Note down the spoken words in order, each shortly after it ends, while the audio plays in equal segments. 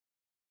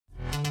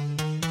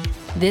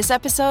This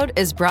episode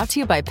is brought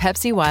to you by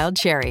Pepsi Wild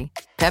Cherry.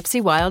 Pepsi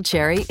Wild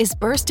Cherry is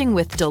bursting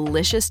with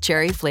delicious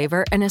cherry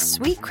flavor and a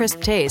sweet,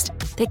 crisp taste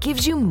that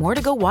gives you more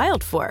to go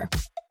wild for.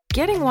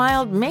 Getting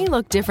wild may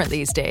look different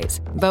these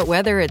days, but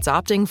whether it's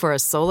opting for a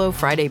solo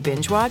Friday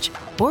binge watch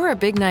or a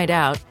big night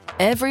out,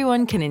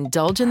 everyone can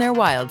indulge in their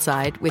wild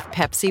side with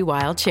Pepsi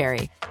Wild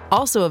Cherry.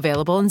 Also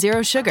available in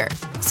Zero Sugar.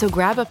 So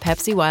grab a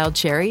Pepsi Wild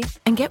Cherry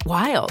and get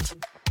wild.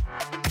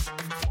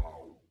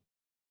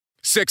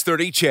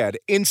 630 CHED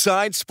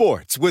Inside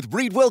Sports with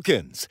Reed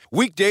Wilkins.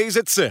 Weekdays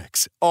at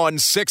 6 on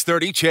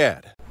 630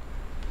 CHED.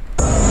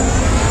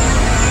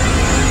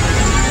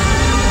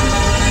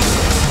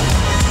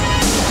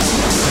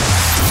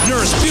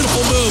 Nurse,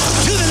 beautiful move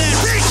to the net.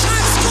 Big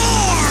shot,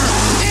 score!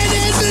 And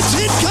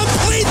Edmonton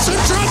completes a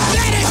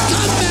dramatic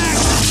comeback.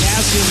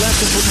 Cassian left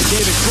it for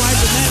McDavid. Drive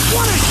the net.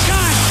 What a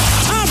shot!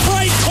 Top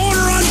right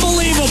corner,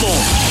 unbelievable.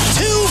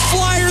 Two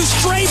Flyers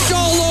draped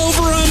all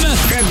over him.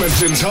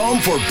 Edmonton's home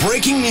for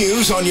breaking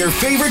news on your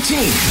favorite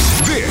teams.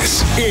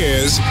 This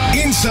is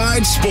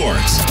Inside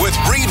Sports with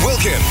Reed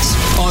Wilkins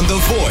on the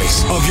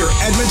voice of your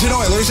Edmonton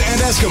Oilers and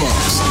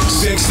Eskimos.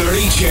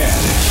 630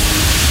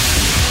 CHED.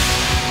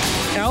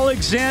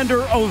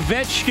 Alexander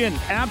Ovechkin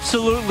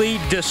absolutely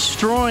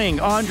destroying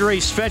Andrei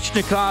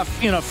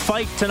Svechnikov in a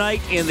fight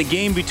tonight in the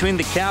game between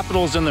the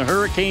Capitals and the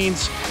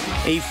Hurricanes.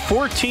 A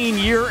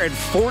 14-year and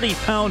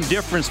 40-pound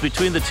difference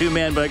between the two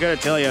men, but I got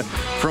to tell you,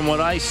 from what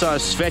I saw,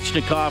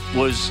 Svechnikov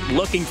was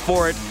looking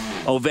for it.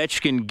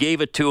 Ovechkin gave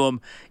it to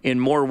him in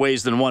more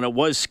ways than one. It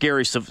was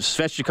scary. So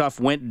Svechnikov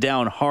went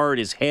down hard.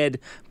 His head,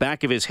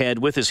 back of his head,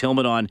 with his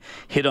helmet on,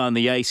 hit on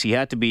the ice. He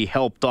had to be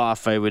helped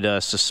off. I would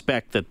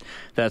suspect that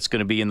that's going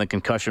to be in the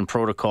concussion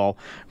protocol.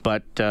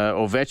 But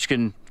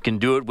Ovechkin can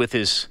do it with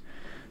his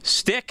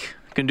stick,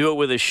 can do it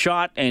with his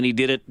shot, and he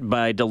did it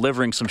by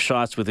delivering some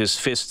shots with his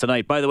fists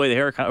tonight. By the way,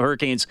 the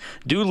Hurricanes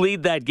do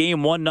lead that game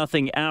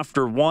 1-0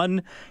 after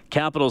one.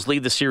 Capitals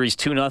lead the series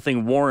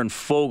 2-0. Warren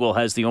Foegele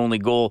has the only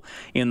goal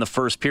in the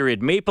first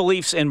period. Maple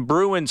Leafs and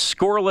Bruins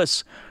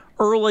scoreless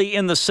early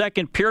in the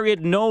second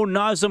period. No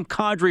Nazem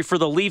Kadri for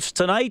the Leafs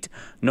tonight.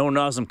 No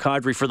Nazem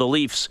Kadri for the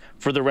Leafs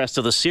for the rest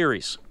of the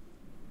series.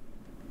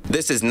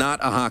 This is not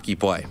a hockey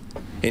play.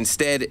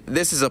 Instead,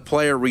 this is a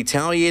player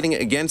retaliating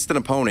against an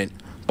opponent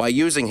by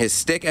using his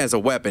stick as a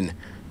weapon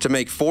to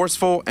make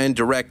forceful and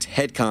direct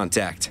head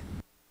contact.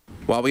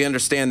 While we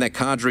understand that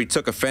Kadri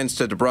took offense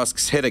to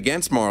DeBrusk's hit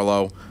against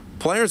Marleau,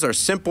 players are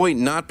simply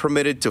not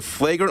permitted to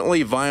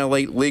flagrantly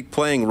violate league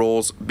playing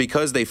rules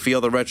because they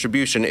feel the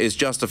retribution is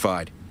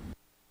justified.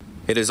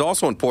 It is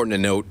also important to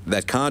note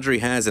that Kadri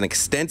has an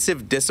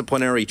extensive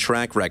disciplinary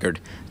track record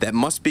that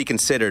must be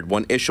considered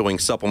when issuing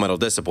supplemental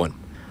discipline.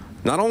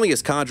 Not only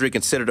is Kadri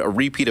considered a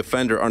repeat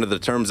offender under the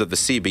terms of the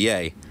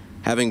CBA,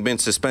 having been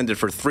suspended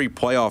for 3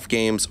 playoff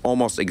games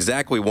almost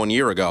exactly 1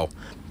 year ago,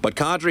 but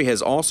Kadri has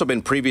also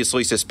been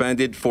previously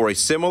suspended for a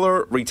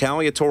similar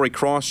retaliatory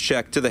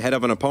cross-check to the head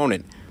of an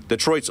opponent,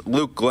 Detroit's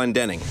Luke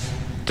Glendening.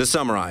 To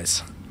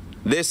summarize,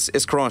 this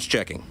is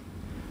cross-checking.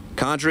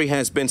 Kadri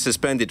has been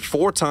suspended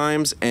 4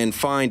 times and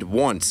fined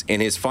once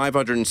in his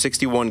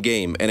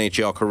 561-game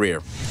NHL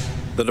career.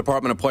 The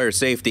Department of Player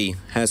Safety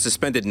has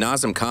suspended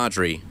Nazem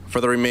Kadri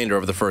for the remainder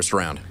of the first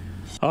round.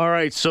 All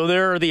right, so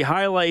there are the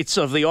highlights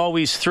of the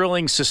always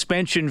thrilling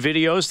suspension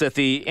videos that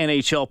the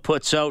NHL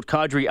puts out.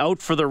 Kadri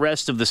out for the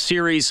rest of the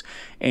series,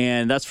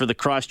 and that's for the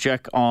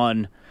cross-check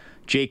on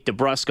Jake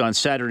DeBrusk on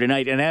Saturday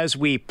night. And as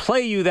we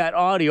play you that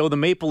audio, the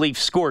Maple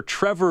Leafs score.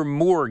 Trevor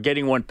Moore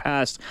getting one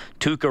past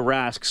Tuukka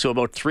Rask. So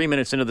about 3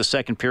 minutes into the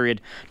second period,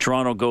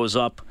 Toronto goes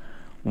up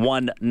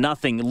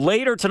 1-0.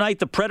 Later tonight,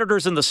 the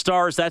Predators and the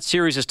Stars. That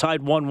series is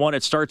tied 1-1.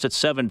 It starts at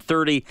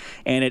 7:30.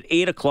 And at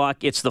 8 o'clock,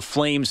 it's the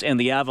Flames and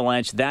the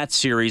Avalanche. That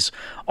series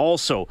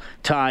also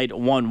tied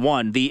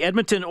 1-1. The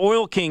Edmonton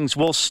Oil Kings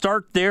will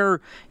start their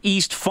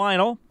East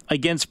Final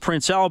against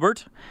Prince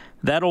Albert.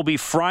 That'll be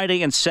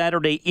Friday and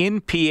Saturday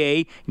in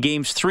PA.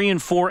 Games 3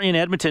 and 4 in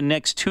Edmonton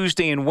next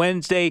Tuesday and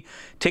Wednesday.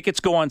 Tickets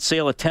go on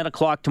sale at 10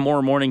 o'clock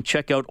tomorrow morning.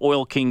 Check out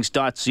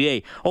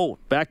oilkings.ca. Oh,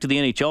 back to the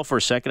NHL for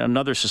a second.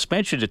 Another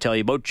suspension to tell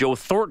you about. Joe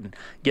Thornton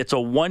gets a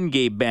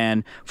 1-game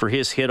ban for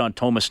his hit on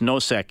Tomas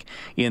Nosek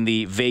in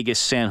the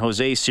Vegas-San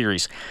Jose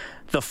series.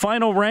 The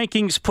final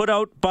rankings put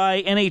out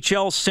by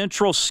NHL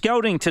Central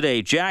Scouting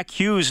today. Jack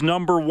Hughes,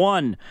 number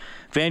 1.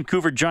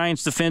 Vancouver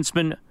Giants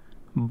defenseman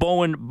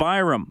Bowen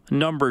Byram,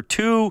 number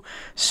 2.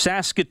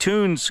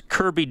 Saskatoon's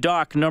Kirby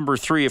Dach, number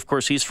 3. Of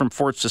course, he's from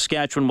Fort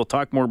Saskatchewan. We'll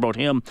talk more about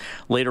him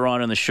later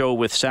on in the show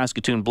with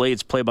Saskatoon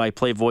Blades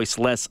play-by-play voice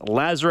Les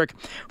Lazaruk.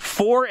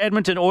 4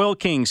 Edmonton Oil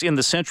Kings in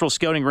the Central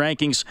Scouting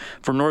rankings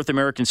from North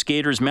American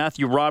skaters.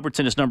 Matthew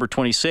Robertson is number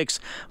 26.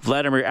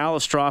 Vladimir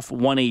Alistrov,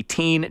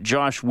 118.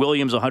 Josh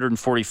Williams,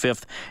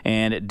 145th.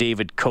 And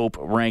David Cope,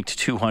 ranked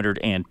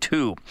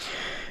 202.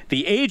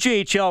 The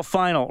AJHL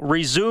final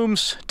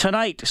resumes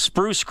tonight.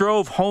 Spruce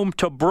Grove home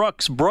to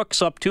Brooks.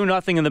 Brooks up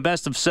 2-0 in the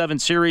best-of-7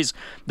 series.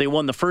 They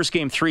won the first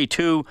game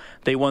 3-2.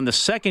 They won the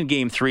second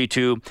game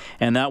 3-2,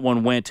 and that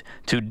one went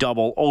to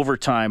double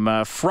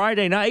overtime.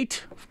 Friday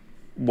night,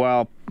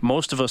 while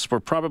most of us were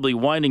probably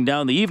winding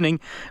down the evening,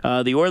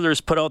 the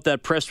Oilers put out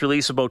that press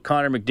release about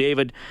Connor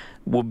McDavid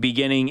will be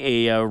beginning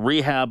a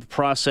rehab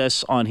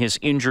process on his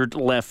injured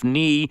left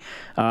knee.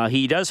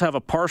 He does have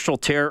a partial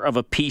tear of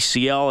a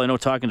PCL. I know,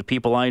 talking to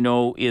people I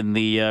know in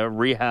the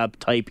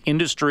rehab-type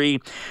industry,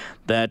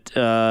 that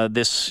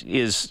this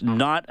is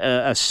not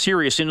a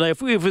serious injury.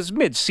 If it was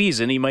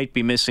mid-season, he might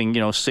be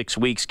missing, 6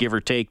 weeks, give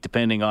or take,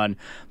 depending on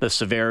the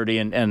severity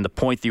and the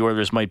point the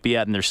Oilers might be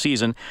at in their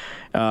season.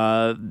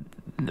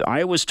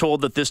 I was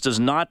told that this does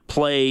not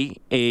play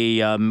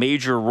a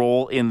major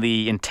role in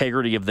the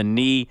integrity of the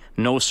knee,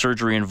 no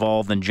surgery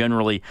involved, and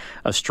generally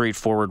a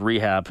straightforward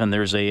rehab. And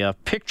there's a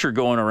picture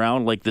going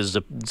around, like the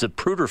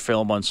Zapruder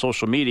film on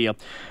social media,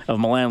 of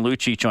Milan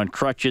Lucic on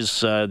crutches.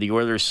 The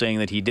Oilers saying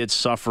that he did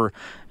suffer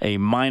a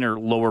minor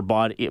lower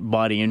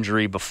body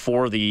injury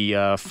before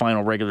the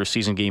final regular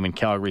season game in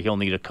Calgary. He'll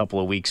need a couple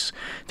of weeks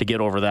to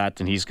get over that,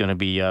 and he's going to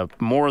be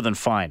more than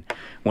fine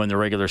when the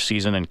regular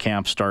season and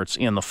camp starts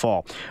in the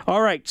fall.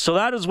 All right, so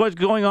that is what's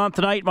going on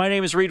tonight. My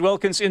name is Reed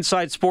Wilkins,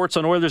 Inside Sports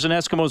on Oilers and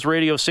Eskimos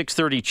Radio,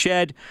 630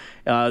 CHED.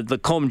 The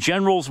Combe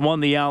Generals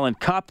won the Allen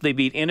Cup. They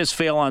beat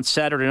Innisfail on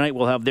Saturday night.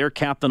 We'll have their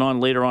captain on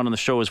later on in the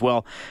show as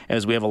well,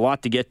 as we have a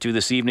lot to get to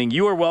this evening.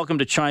 You are welcome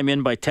to chime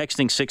in by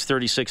texting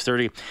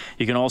 630-630.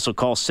 You can also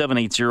call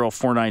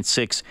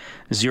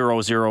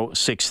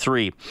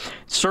 780-496-0063.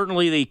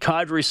 Certainly the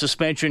Kadri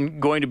suspension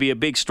going to be a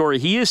big story.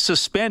 He is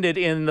suspended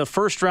in the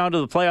first round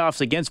of the playoffs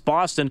against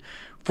Boston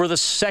for the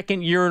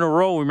second year in a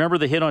row. Remember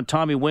the hit on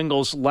Tommy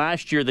Wingels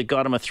last year that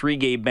got him a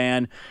 3-game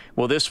ban?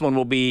 Well, this one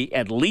will be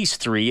at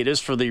least 3. It is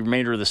for the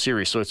remainder of the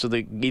series, so it's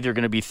either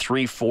going to be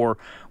 3, 4,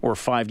 or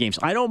 5 games.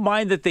 I don't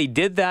mind that they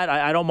did that.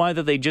 I don't mind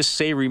that they just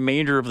say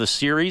remainder of the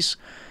series.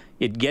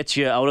 It gets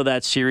you out of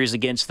that series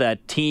against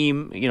that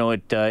team.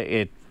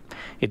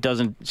 It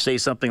doesn't say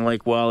something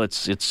like, well,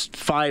 it's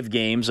 5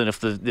 games, and if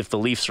the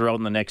Leafs are out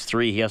in the next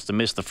 3, he has to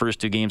miss the first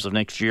 2 games of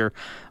next year.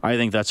 I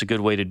think that's a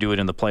good way to do it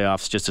in the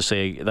playoffs, just to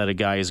say that a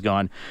guy is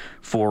gone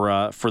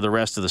for the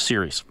rest of the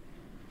series.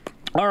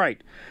 All right.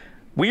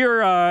 We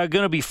are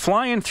going to be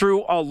flying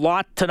through a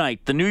lot tonight.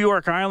 The New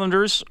York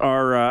Islanders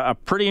are a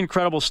pretty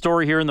incredible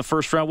story here in the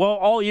first round. Well,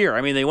 all year.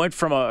 I mean, they went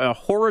from a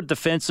horrid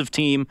defensive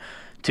team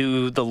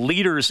to the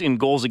leaders in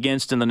goals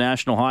against in the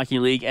National Hockey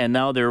League, and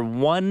now they're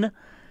one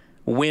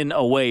win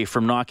away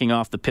from knocking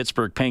off the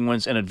Pittsburgh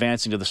Penguins and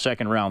advancing to the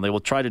second round. They will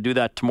try to do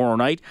that tomorrow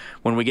night.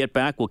 When we get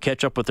back, we'll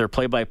catch up with their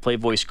play-by-play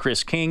voice,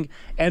 Chris King.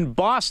 And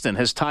Boston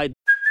has tied...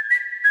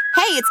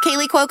 Hey, it's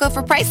Kaylee Cuoco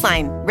for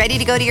Priceline. Ready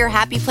to go to your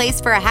happy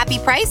place for a happy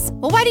price?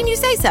 Well, why didn't you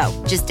say so?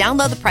 Just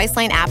download the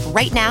Priceline app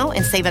right now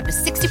and save up to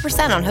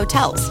 60% on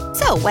hotels.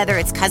 So whether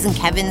it's Cousin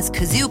Kevin's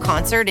Kazoo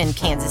Concert in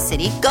Kansas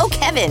City, go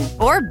Kevin,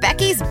 or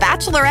Becky's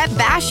Bachelorette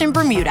Bash in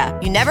Bermuda,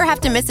 you never have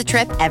to miss a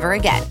trip ever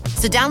again.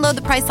 So download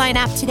the Priceline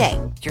app today.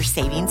 Your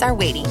savings are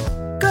waiting.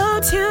 Go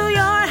to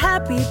your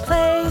happy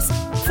place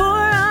for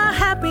a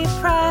happy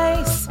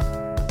price.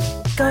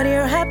 Go to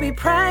your happy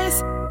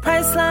price,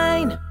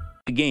 Priceline.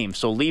 Game.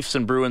 So Leafs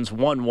and Bruins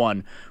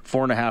 1-1,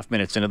 4.5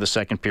 minutes into the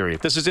second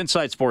period. This is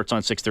Inside Sports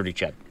on 630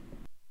 CHED.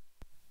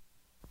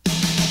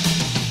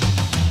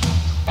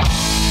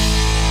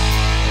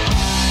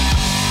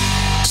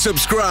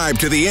 Subscribe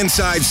to the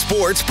Inside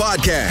Sports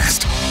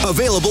Podcast.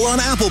 Available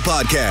on Apple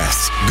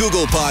Podcasts,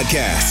 Google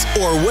Podcasts,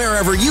 or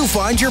wherever you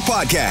find your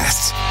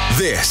podcasts.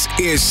 This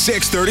is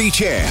 630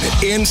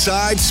 CHED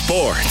Inside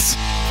Sports.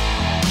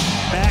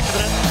 Back of the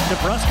net,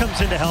 DeBrusk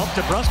comes in to help.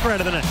 DeBrusk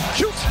right of the net,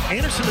 shoots.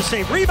 Anderson to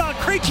save. Rebound,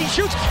 Krejci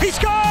shoots. He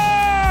scores!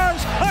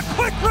 A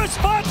quick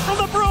response from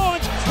the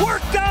Bruins.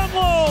 Work down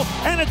low,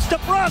 and it's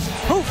DeBrusk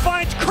who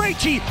finds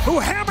Krejci, who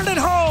hammered it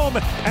home.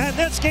 And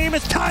this game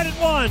is tied at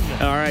 1.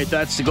 All right,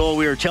 that's the goal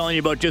we were telling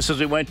you about just as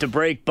we went to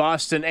break.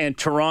 Boston and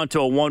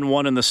Toronto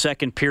 1-1 in the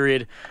second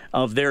period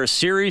of their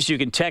series. You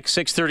can text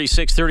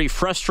 630-630.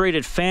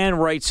 Frustrated fan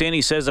writes in.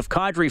 He says, if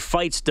Kadri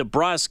fights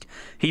DeBrusk,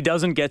 he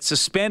doesn't get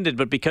suspended.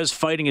 But because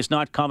fighting is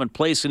not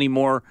commonplace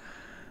anymore,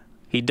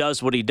 he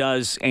does what he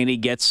does, and he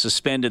gets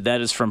suspended.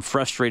 That is from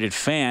Frustrated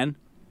Fan.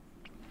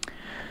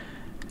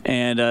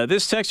 And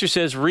this texter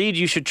says, Reed,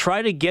 you should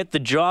try to get the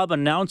job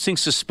announcing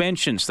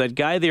suspensions. That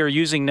guy they are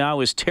using now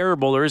is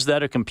terrible, or is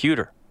that a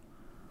computer?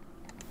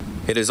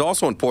 It is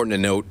also important to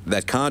note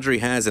that Kadri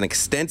has an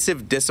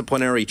extensive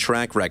disciplinary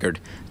track record.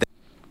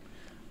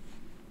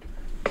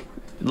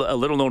 A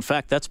little-known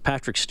fact, that's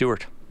Patrick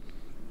Stewart.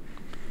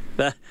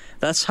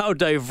 That's how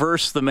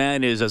diverse the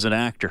man is as an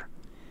actor.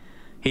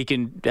 He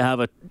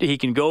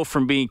can go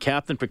from being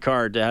Captain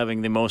Picard to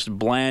having the most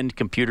bland,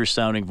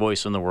 computer-sounding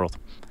voice in the world.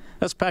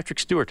 That's Patrick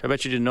Stewart. I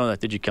bet you didn't know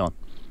that, did you, Kellen?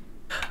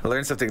 I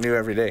learn something new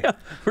every day.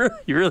 Yeah,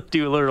 you really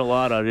do learn a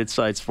lot on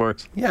Inside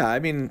Sports. Yeah, I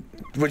mean,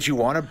 would you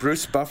want a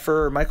Bruce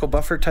Buffer or Michael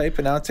Buffer type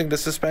announcing the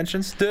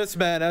suspensions? This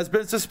man has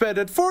been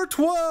suspended for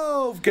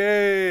 12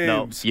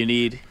 games. No, you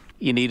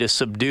need a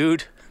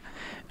subdued,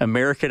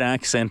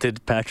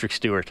 American-accented Patrick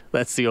Stewart.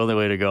 That's the only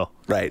way to go.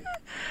 Right.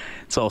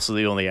 It's also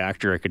the only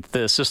actor I could...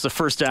 It's just the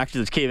first actor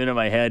that came into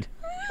my head.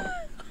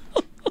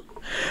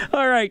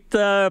 All right.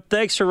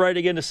 Thanks for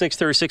writing into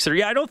 630.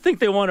 Yeah, I don't think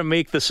they want to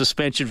make the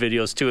suspension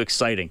videos too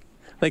exciting.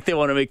 I think they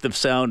want to make them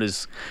sound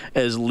as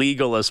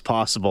legal as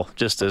possible,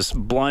 just as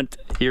blunt.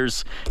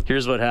 Here's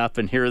what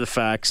happened. Here are the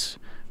facts.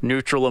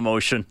 Neutral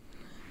emotion.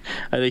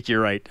 I think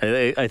you're right.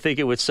 I think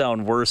it would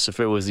sound worse if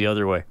it was the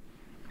other way.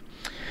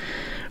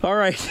 All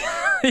right.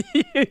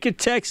 You can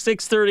text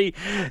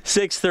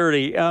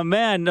 630.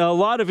 Man, a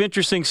lot of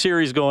interesting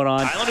series going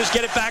on. Islanders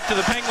get it back to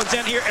the Penguins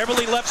end here.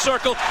 Everly left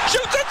circle.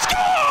 Shoots and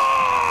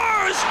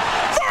scores!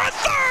 For a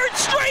third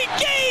straight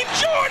game,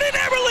 Jordan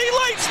Everly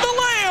lights the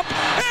lamp.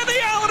 And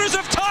the Islanders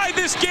have tied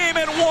this game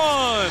at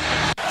 1.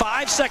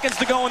 5 seconds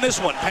to go in this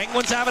one.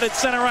 Penguins have it at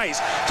center ice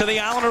to the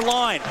Islander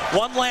line.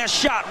 One last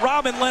shot.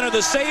 Robin Leonard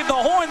the save. The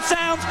horn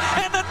sounds.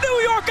 And the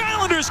New York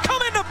Islanders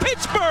come into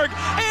Pittsburgh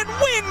and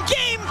win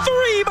Game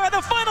 3 by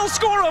the final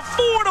score of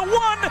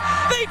 4-1.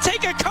 They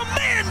take a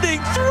commanding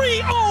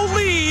 3-0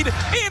 lead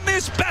in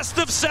this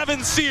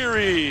best-of-7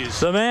 series.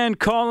 The man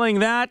calling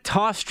that,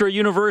 Hofstra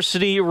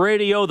University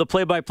Radio, the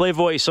play-by-play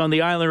voice on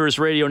the Islanders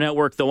radio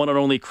network, the one and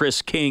only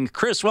Chris King.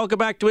 Chris, welcome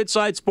back to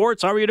Inside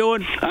Sports. How are you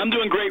doing? I'm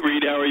doing great,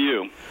 Reed. How are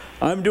you?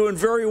 I'm doing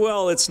very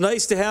well. It's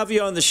nice to have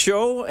you on the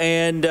show.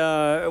 And,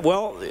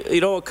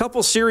 a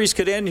couple series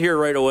could end here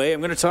right away. I'm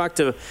going to talk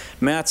to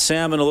Matt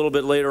Salmon a little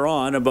bit later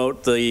on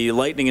about the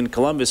Lightning and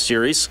Columbus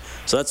series.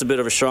 So that's a bit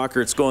of a shocker.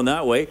 It's going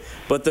that way.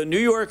 But the New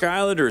York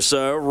Islanders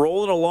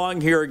rolling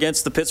along here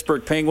against the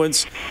Pittsburgh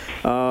Penguins.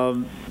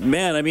 To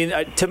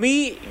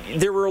me,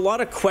 there were a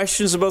lot of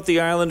questions about the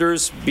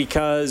Islanders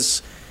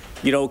because,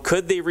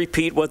 could they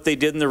repeat what they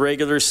did in the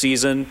regular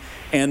season?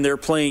 And they're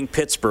playing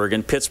Pittsburgh,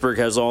 and Pittsburgh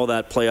has all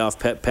that playoff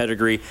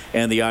pedigree,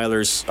 and the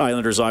Islanders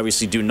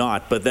obviously do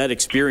not. But that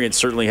experience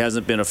certainly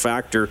hasn't been a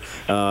factor,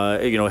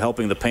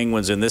 helping the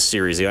Penguins in this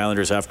series. The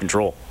Islanders have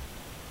control.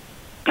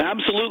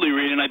 Absolutely,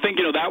 Reed, and I think,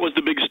 that was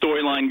the big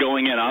storyline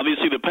going in.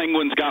 Obviously, the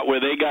Penguins got where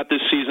they got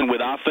this season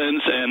with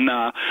offense and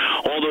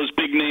all those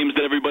big names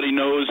that everybody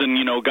knows and,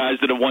 guys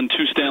that have won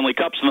 2 Stanley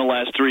Cups in the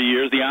last 3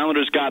 years. The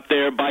Islanders got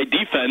there by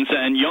defense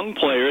and young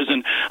players,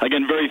 and,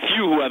 again, very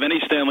few who have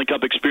any Stanley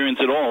Cup experience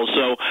at all.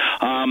 So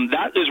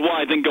that is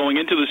why I think going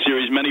into the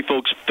series, many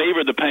folks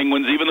favored the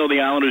Penguins, even though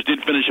the Islanders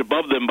did finish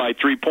above them by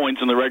 3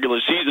 points in the regular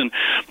season.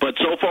 But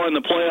so far in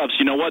the playoffs,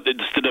 you know what?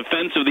 It's the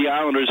defense of the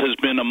Islanders has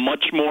been a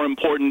much more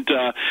important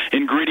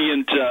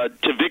ingredient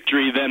to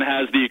victory than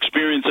has the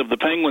experience of the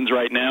Penguins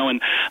right now. And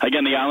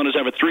again, the Islanders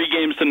have a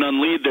 3-0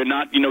 lead. They're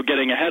not,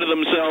 getting ahead of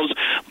themselves,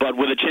 but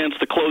with a chance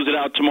to close it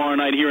out tomorrow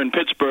night here in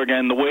Pittsburgh.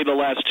 And the way the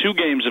last 2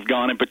 games have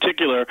gone in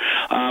particular,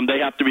 they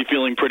have to be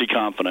feeling pretty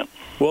confident.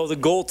 Well, the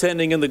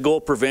goaltending and the goal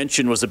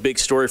prevention was a big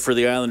story for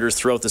the Islanders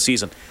throughout the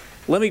season.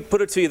 Let me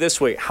put it to you this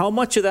way. How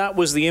much of that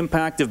was the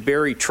impact of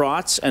Barry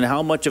Trotz, and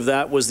how much of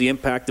that was the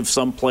impact of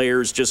some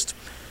players just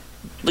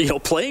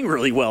playing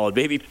really well and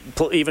maybe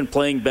even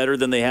playing better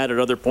than they had at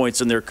other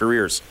points in their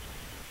careers?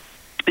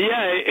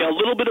 Yeah, a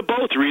little bit of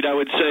both, Reed, I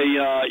would say,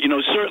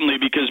 certainly,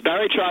 because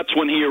Barry Trotz,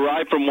 when he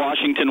arrived from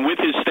Washington with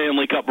his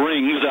Stanley Cup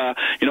rings,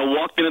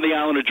 walked into the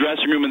Islander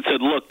dressing room and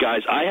said, look,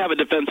 guys, I have a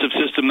defensive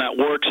system that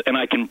works, and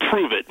I can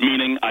prove it,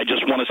 meaning I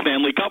just won a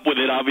Stanley Cup with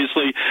it.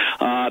 Obviously,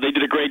 they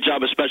did a great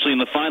job, especially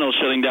in the finals,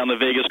 shutting down the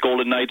Vegas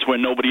Golden Knights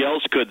when nobody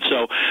else could.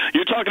 So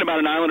you're talking about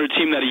an Islander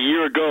team that a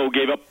year ago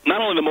gave up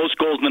not only the most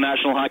goals in the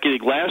National Hockey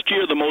League last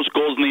year, the most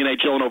goals in the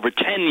NHL in over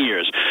 10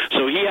 years.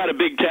 So he had a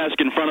big task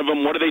in front of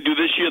him. What do they do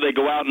this year? They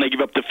go out and they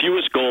give up the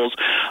fewest goals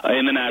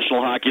in the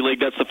National Hockey League.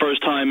 That's the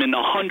first time in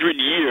 100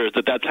 years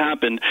that's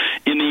happened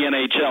in the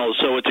NHL.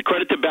 So it's a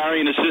credit to Barry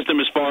and his system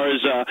as far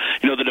as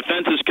the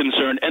defense is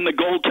concerned, and the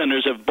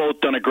goaltenders have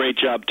both done a great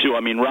job too. I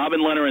mean,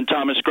 Robin Leonard and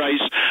Thomas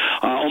Greiss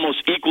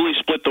almost equally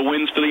split the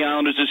wins for the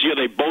Islanders this year.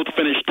 They both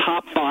finished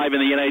top 5 in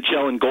the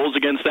NHL in goals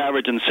against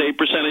average and save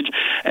percentage,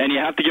 and you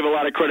have to give a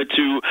lot of credit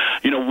to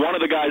one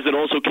of the guys that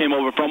also came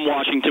over from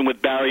Washington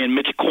with Barry, and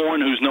Mitch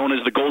Korn, who's known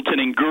as the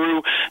goaltending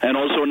guru, and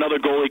also another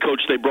goalie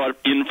coach they brought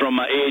in from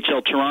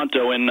AHL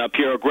Toronto, and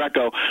Piero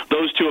Greco.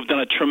 Those two have done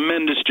a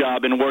tremendous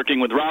job in working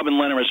with Robin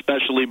Leonard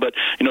especially, but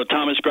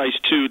Thomas Greiss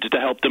too, to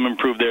help them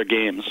improve their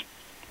games.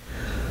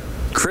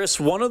 Chris,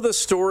 one of the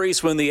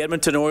stories when the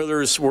Edmonton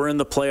Oilers were in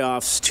the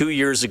playoffs 2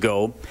 years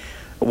ago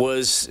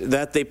was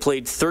that they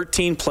played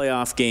 13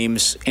 playoff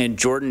games and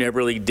Jordan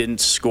Eberle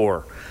didn't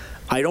score.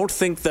 I don't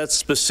think that's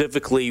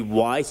specifically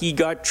why he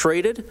got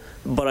traded,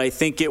 but I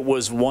think it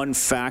was one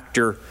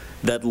factor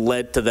that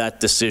led to that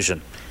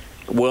decision.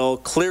 Well,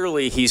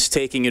 clearly he's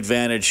taking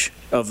advantage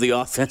of the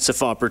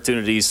offensive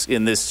opportunities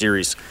in this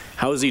series.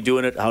 How is he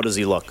doing it? How does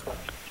he look?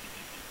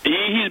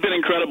 He's been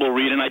incredible,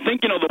 Reed, and I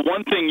think, the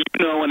one thing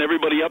and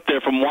everybody up there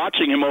from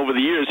watching him over the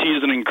years, he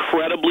is an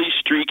incredibly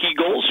streaky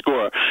goal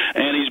scorer,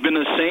 and he's been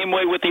the same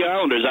way with the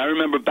Islanders. I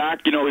remember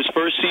back, his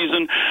first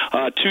season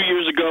 2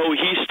 years ago,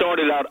 he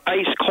started out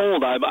ice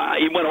cold.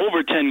 He went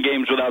over 10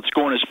 games without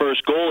scoring his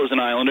first goal as an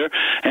Islander,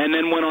 and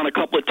then went on a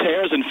couple of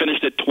tears and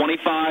finished at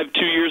 25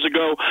 2 years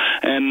ago,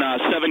 and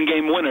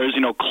 7-game winners,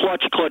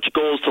 clutch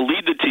goals to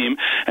lead the team.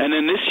 And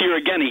then this year,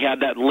 again, he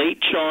had that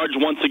late charge.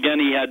 Once again,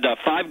 he had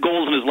 5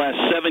 goals in his last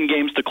 7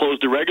 games to close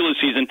the regular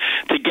season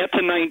to get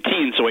to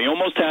 19. So he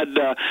almost had,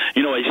 a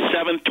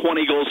 7th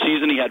 20-goal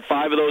season. He had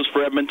 5 of those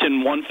for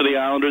Edmonton, 1 for the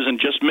Islanders, and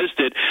just missed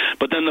it.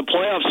 But then the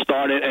playoffs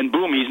started, and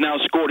boom, he's now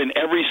scored in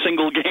every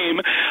single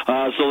game.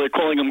 So they're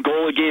calling him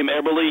goal-a-game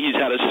Eberle. He's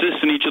had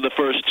assists in each of the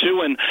first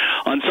 2. And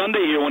on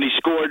Sunday here, when he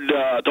scored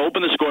to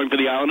open the scoring for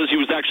the Islanders, he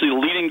was actually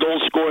the leading goal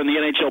scorer in the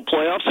NHL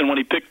playoffs. And when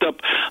he picked up,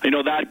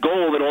 that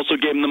goal, it also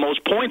gave him the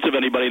most points of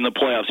anybody in the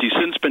playoffs. He's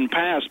since been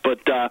passed, but,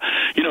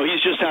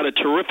 he's just had a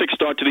terrific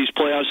start to these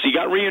playoffs. He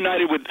got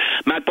reunited with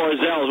Matt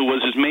Barzal, who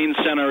was his main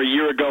center a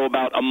year ago,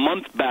 about a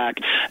month back,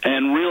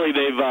 and really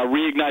they've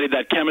reignited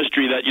that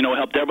chemistry that,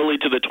 helped Eberle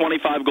to the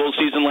 25-goal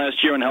season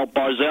last year and helped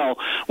Barzal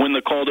win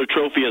the Calder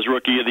Trophy as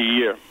Rookie of the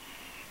Year.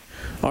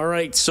 All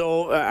right,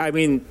 so,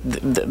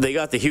 they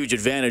got the huge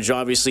advantage,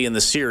 obviously, in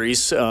the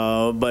series,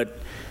 but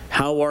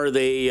how are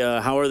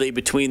they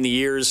between the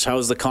years?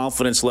 How's the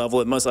confidence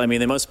level?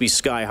 They must be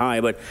sky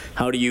high, but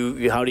how do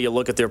you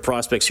look at their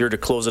prospects here to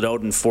close it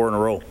out in 4 in a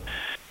row?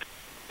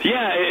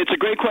 Yeah, it's a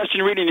great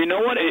question, Reed. And you know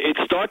what? It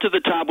starts at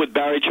the top with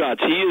Barry Trotz.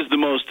 He is the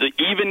most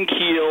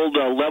even-keeled,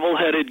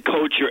 level-headed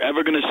coach you're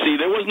ever going to see.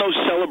 There was no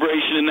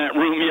celebration in that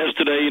room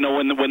yesterday,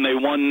 when they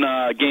won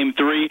Game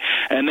 3,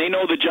 and they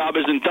know the job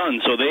isn't done.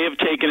 So they have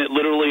taken it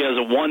literally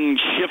as a one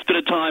shift at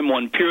a time,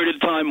 one period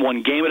at a time,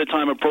 one game at a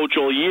time approach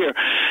all year.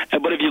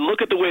 But if you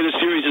look at the way the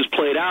series has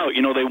played out,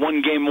 they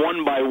won Game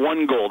 1 by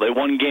 1 goal. They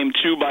won Game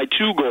 2 by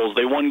 2 goals.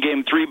 They won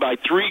Game 3 by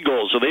 3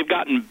 goals. So they've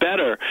gotten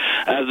better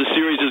as the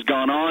series has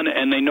gone on,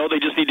 and they know they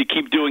just need to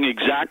keep doing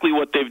exactly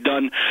what they've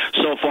done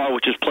so far,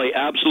 which is play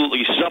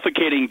absolutely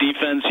suffocating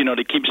defense,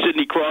 to keep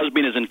Sidney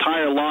Crosby and his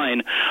entire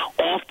line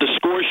off the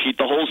score sheet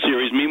the whole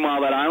series.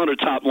 Meanwhile, that Islander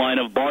top line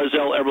of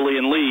Barzal, Eberle,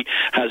 and Lee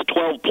has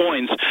 12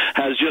 points,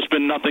 has just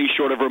been nothing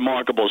short of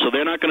remarkable. So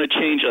they're not going to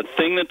change a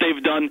thing that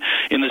they've done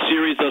in the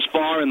series thus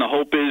far, and the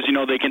hope is,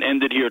 they can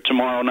end it here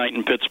tomorrow night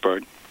in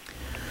Pittsburgh.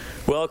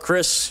 Well,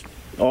 Chris,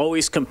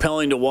 always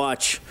compelling to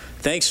watch.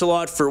 Thanks a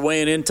lot for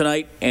weighing in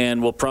tonight,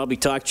 and we'll probably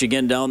talk to you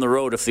again down the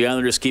road if the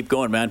Islanders keep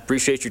going, man.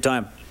 Appreciate your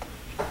time.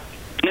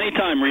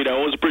 Anytime, Rita.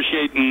 Always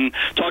appreciate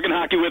talking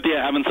hockey with you,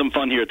 having some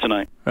fun here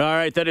tonight. All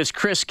right, that is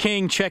Chris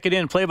King. Check it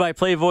in,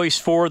 play-by-play voice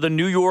for the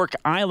New York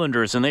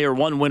Islanders, and they are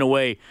 1 win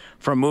away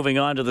from moving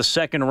on to the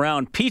second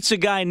round. Pizza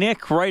Guy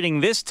Nick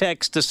writing this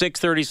text to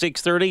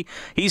 630.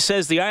 He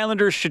says the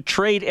Islanders should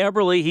trade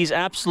Eberle. He's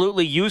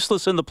absolutely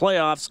useless in the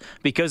playoffs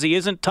because he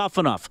isn't tough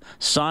enough.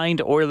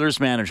 Signed, Oilers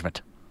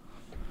management.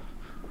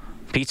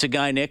 Pizza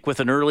Guy Nick with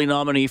an early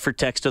nominee for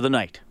Text of the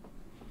Night.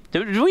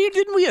 Didn't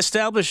we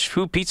establish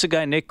who Pizza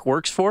Guy Nick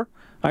works for?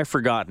 I've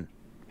forgotten.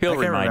 He'll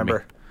remind me.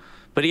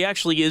 But he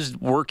actually is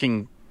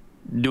working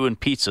doing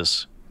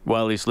pizzas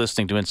while he's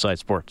listening to Inside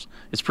Sports.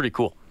 It's pretty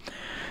cool.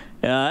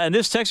 And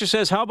this texter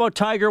says, how about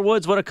Tiger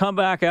Woods? What a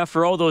comeback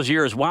after all those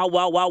years. Wow,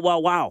 wow, wow, wow,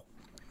 wow.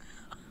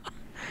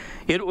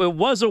 It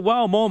was a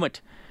wow moment.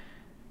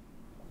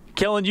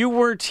 Kellen, you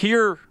weren't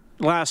here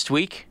last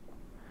week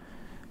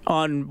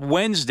on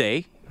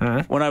Wednesday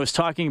when I was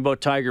talking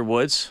about Tiger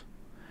Woods.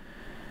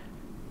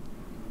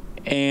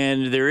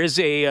 And there is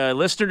a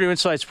listener to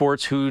Inside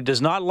Sports who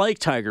does not like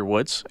Tiger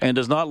Woods and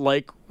does not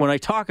like when I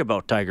talk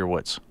about Tiger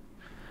Woods,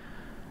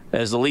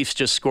 as the Leafs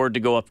just scored to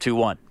go up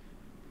 2-1.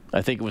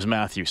 I think it was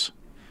Matthews.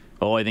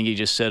 Oh, I think he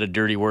just said a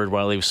dirty word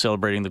while he was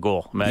celebrating the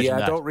goal. Imagine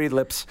that. Don't read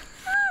lips.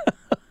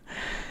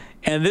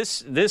 And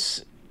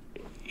this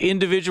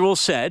individual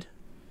said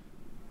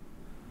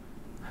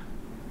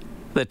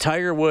that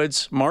Tiger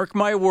Woods, mark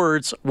my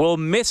words, will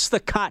miss the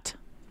cut.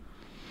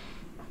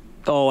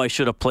 Oh, I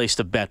should have placed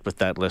a bet with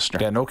that listener.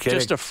 Yeah, no kidding.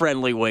 Just a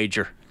friendly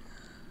wager.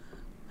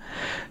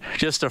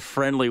 Just a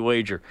friendly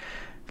wager.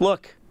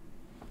 Look,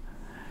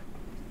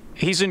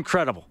 he's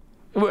incredible.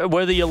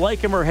 Whether you like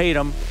him or hate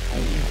him,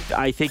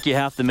 I think you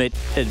have to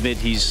admit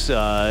he's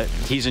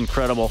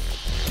incredible.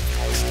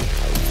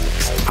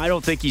 I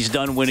don't think he's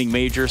done winning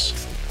majors.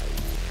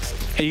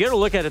 And you got to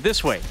look at it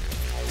this way.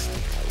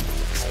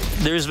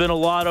 There's been a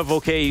lot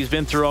of, he's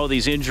been through all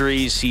these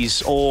injuries.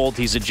 He's old.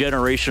 He's a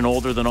generation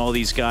older than all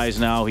these guys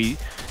now.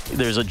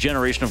 There's a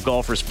generation of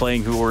golfers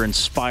playing who were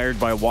inspired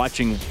by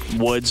watching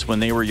Woods when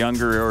they were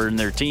younger or in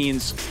their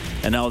teens,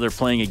 and now they're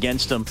playing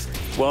against him.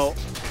 Well,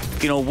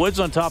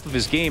 Woods on top of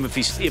his game, if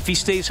he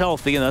stays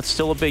healthy, and that's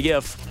still a big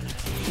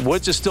if,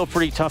 Woods is still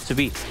pretty tough to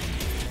beat.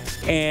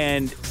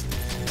 And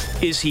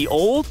is he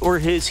old, or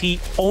is he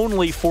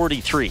only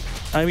 43?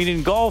 I mean,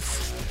 in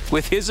golf,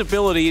 with his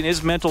ability and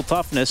his mental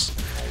toughness,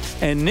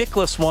 and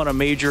Nicklaus won a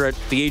major at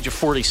the age of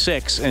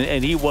 46,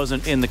 and he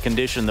wasn't in the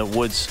condition that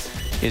Woods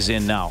is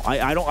in now.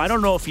 I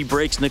don't know if he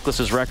breaks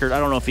Nicklaus's record. I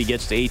don't know if he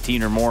gets to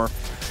 18 or more,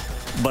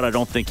 but I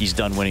don't think he's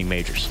done winning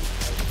majors.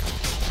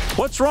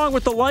 What's wrong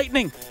with the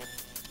Lightning?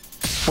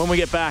 When we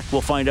get back,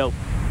 we'll find out.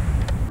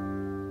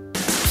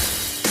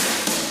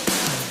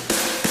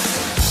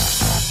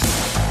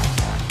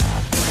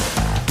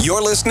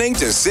 You're listening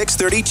to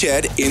 630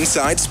 CHED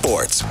Inside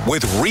Sports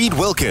with Reed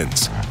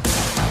Wilkins.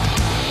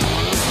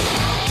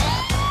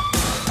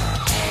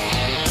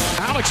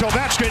 Alex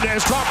Ovechkin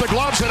has dropped the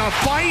gloves in a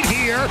fight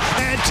here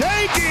and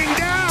taking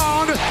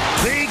down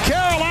the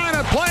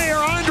Carolina player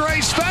Andrei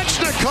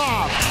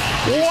Svechnikov.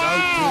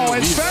 Wow,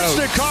 and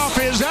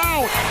Svechnikov is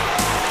out.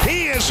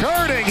 He is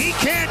hurting. He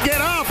can't get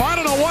up. I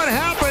don't know what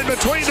happened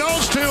between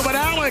those two, but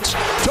Alex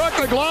took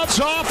the gloves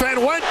off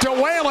and went to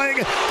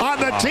wailing on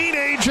the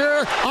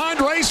teenager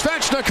Andrei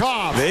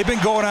Svechnikov. They've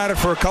been going at it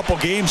for a couple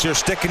games here,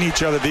 sticking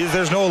each other.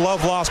 There's no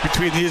love lost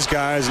between these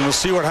guys, and we'll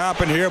see what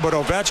happened here. But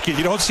Ovechkin,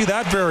 you don't see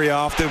that very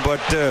often, but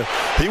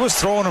he was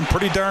throwing him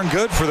pretty darn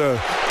good for the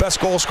best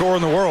goal scorer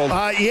in the world.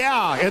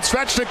 Yeah, and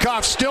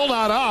Svechnikov still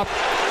not up.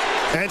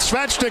 And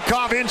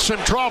Svechnikov in some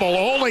trouble,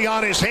 only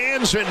on his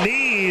hands and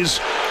knees.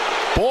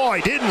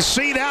 Boy, didn't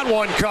see that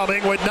one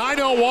coming with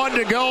 9:01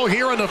 to go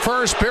here in the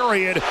first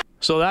period.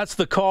 So that's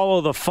the call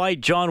of the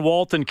fight. John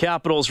Walton,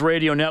 Capitals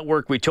Radio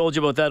Network. We told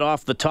you about that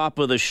off the top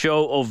of the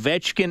show.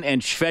 Ovechkin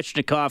and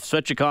Svechnikov.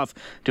 Svechnikov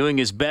doing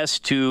his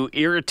best to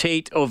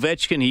irritate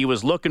Ovechkin. He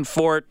was looking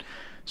for it.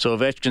 So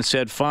Ovechkin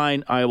said,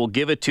 fine, I will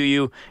give it to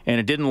you. And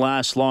it didn't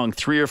last long.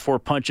 3 or 4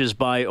 punches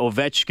by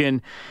Ovechkin.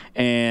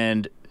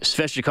 And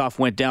Svechnikov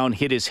went down,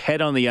 hit his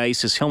head on the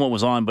ice. His helmet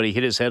was on, but he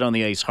hit his head on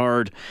the ice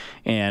hard.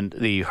 And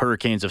the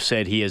Hurricanes have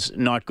said he is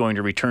not going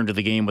to return to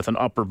the game with an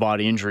upper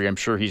body injury. I'm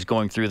sure he's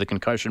going through the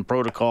concussion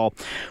protocol.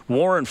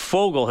 Warren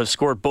Foegele has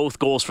scored both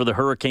goals for the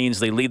Hurricanes.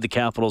 They lead the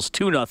Capitals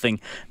 2-0,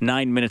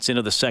 9 minutes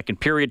into the second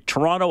period.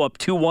 Toronto up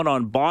 2-1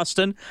 on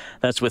Boston.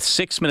 That's with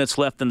 6 minutes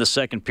left in the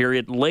second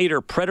period.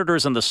 Later,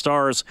 Predators and the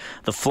Stars,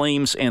 the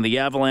Flames and the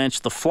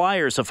Avalanche. The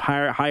Flyers have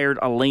hired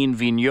Alain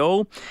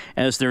Vigneault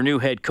as their new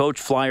head coach.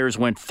 Flyers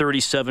went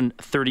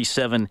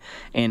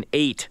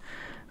 37-37-8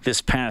 this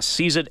past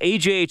season.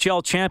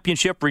 AJHL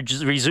Championship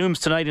resumes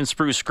tonight in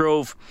Spruce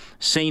Grove.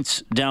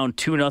 Saints down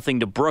 2-0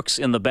 to Brooks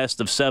in the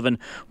best of 7.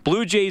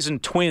 Blue Jays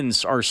and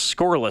Twins are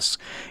scoreless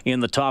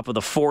in the top of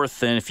the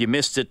 4th. And if you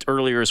missed it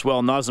earlier as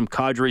well, Nazem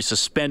Kadri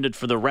suspended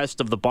for the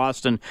rest of the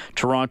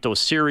Boston-Toronto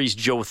series.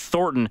 Joe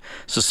Thornton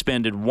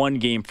suspended 1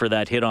 game for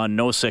that hit on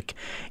Nosek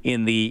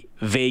in the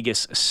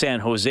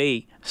Vegas-San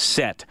Jose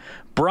set.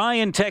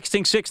 Brian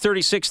texting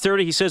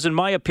 630. He says, in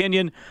my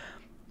opinion,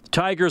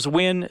 Tigers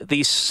win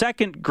the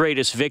second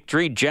greatest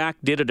victory. Jack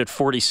did it at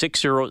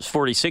 46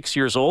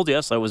 years old.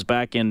 Yes, that was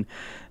back in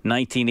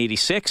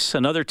 1986.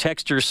 Another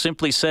texter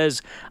simply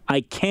says,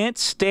 I can't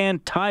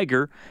stand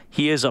Tiger.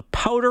 He is a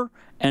powder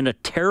and a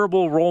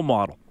terrible role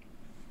model.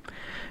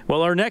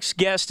 Well, our next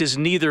guest is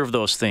neither of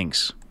those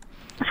things.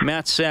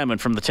 Matt Salmon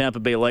from the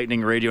Tampa Bay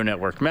Lightning Radio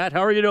Network. Matt,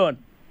 how are you doing?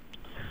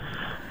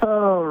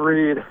 Oh,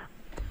 Reed.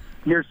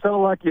 You're so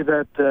lucky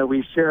that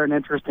we share an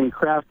interest in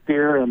craft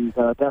beer and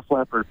Def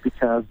Leppard,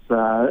 because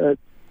I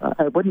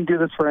wouldn't do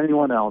this for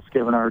anyone else,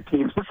 given our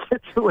team's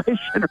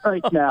situation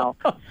right now.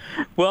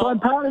 Well, so I'm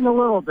pouting a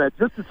little bit,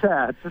 just a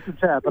tad,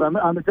 but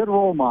I'm a good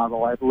role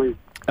model, I believe.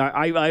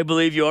 I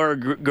believe you are a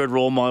good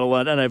role model,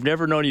 and I've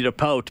never known you to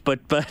pout.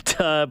 But thanks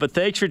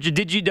for.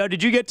 Did you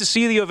get to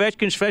see the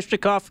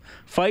Ovechkin-Svechnikov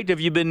fight?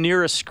 Have you been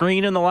near a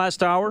screen in the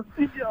last hour?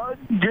 You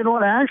know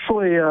what?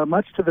 Actually,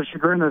 much to the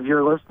chagrin of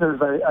your listeners,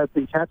 I've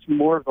been catching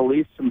more of the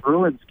Leafs and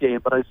Bruins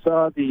game. But I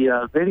saw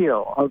the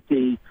video of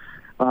the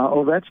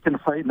Ovechkin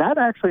fight, and that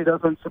actually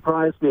doesn't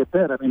surprise me a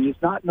bit. I mean, he's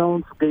not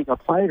known for being a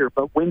fighter,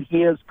 but when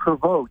he is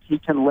provoked, he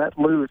can let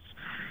loose.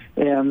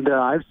 And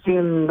I've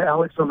seen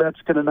Alex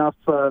Ovechkin enough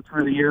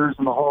through the years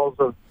in the halls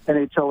of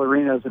NHL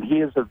arenas, and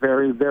he is a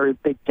very, very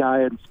big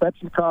guy. And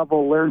Svechnikov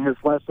will learn his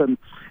lesson.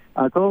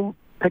 Go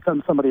pick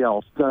on somebody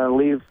else.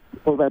 Leave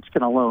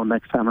Ovechkin alone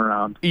next time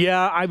around.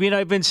 Yeah, I mean,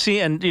 I've been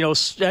seeing,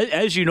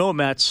 as you know,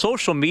 Matt,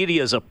 social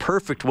media is a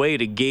perfect way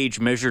to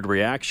gauge measured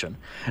reaction.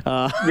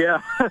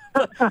 Yeah.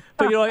 but,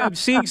 I'm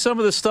seeing some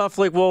of the stuff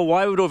like, well,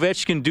 why would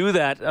Ovechkin do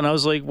that? And I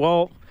was like,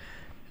 well,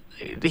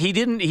 he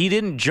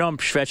didn't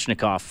jump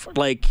Svechnikov.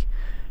 Like,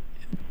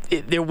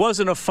 there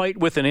wasn't a fight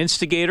with an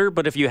instigator,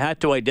 but if you had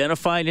to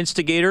identify an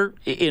instigator,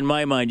 in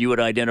my mind, you would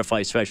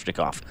identify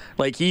Svechnikov.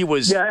 Like, he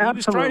was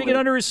trying to get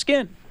under his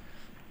skin.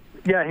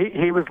 Yeah,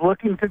 he was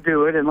looking to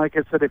do it, and like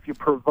I said, if you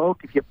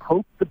poke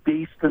the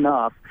beast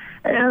enough,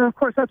 and of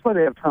course that's why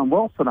they have Tom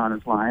Wilson on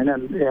his line,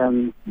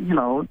 and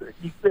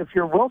if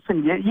you're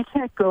Wilson, you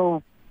can't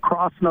go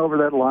crossing over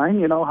that line.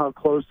 You know how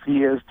close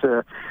he is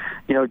to,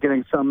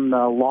 getting some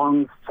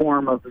long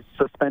form of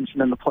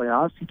suspension in the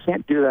playoffs. You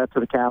can't do that to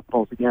the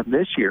Capitals again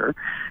this year.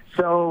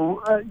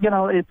 So,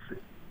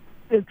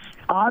 it's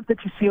odd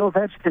that you see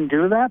Ovechkin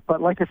do that,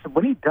 but like I said,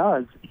 when he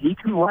does, he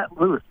can let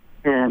loose,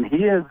 and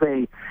he is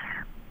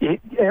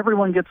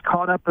everyone gets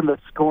caught up in the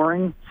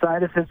scoring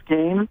side of his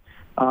game.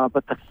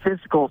 But the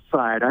physical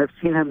side, I've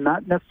seen him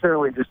not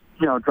necessarily just,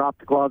 drop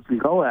the gloves and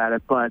go at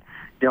it, but,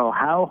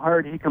 how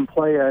hard he can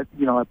play at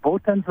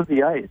both ends of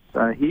the ice.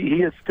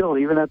 He is still,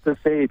 even at this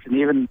age, and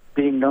even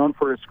being known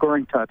for his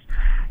scoring touch,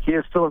 he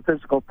is still a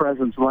physical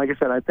presence. And like I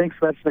said, I think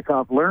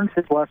Svechnikov learned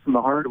his lesson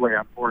the hard way,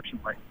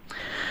 unfortunately.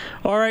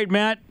 All right,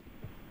 Matt.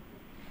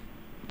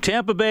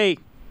 Tampa Bay,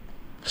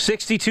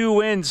 62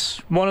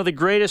 wins, one of the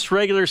greatest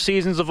regular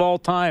seasons of all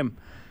time.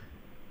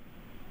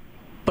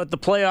 But the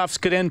playoffs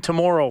could end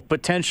tomorrow,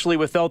 potentially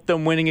without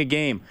them winning a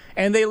game.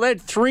 And they led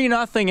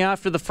 3-0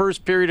 after the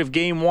first period of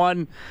Game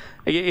 1.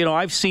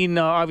 I've seen,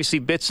 obviously,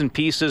 bits and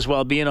pieces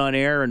while being on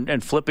air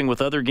and flipping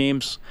with other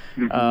games.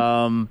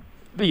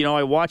 Mm-hmm.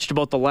 I watched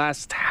about the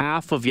last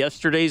half of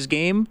yesterday's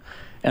game,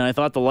 and I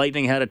thought the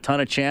Lightning had a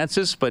ton of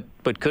chances, but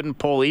couldn't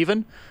pull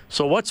even.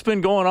 So what's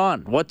been going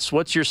on?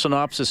 What's your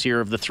synopsis here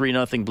of the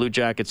 3-0 Blue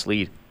Jackets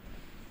lead?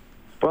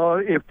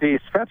 Well, if the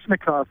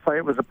Svechnikov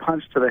fight was a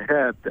punch to the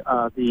head,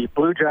 the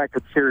Blue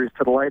Jackets series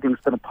to the Lightning's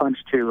been a punch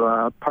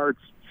to parts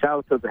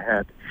south of the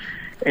head.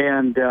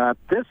 And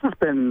this has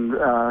been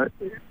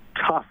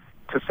tough,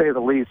 to say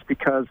the least,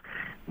 because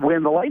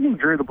when the Lightning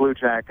drew the Blue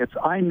Jackets,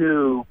 I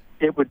knew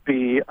it would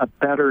be a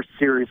better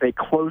series, a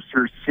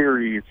closer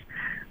series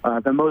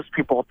than most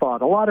people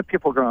thought. A lot of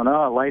people going,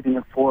 Lightning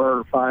at 4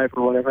 or 5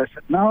 or whatever. I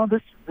said, no,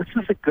 this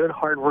is a good,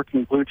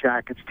 hardworking Blue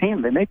Jackets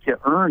team. They make you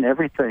earn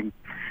everything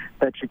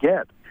that you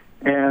get.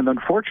 And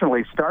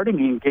unfortunately, starting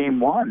in Game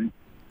 1,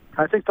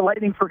 I think the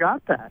Lightning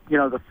forgot that.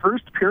 The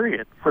first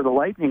period for the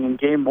Lightning in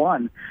Game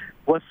 1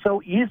 was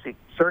so easy.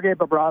 Sergei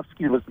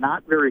Bobrovsky was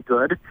not very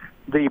good.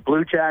 The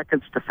Blue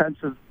Jackets'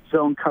 defensive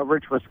zone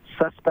coverage was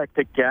suspect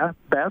at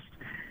best.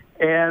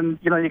 And,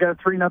 you got a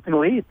 3-0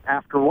 lead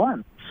after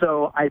one.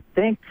 So I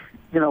think,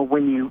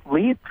 when you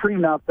lead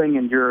 3-0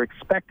 and you're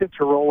expected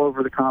to roll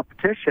over the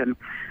competition,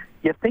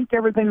 you think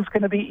everything's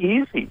going to be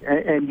easy,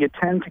 and you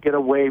tend to get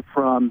away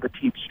from the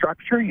team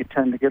structure. You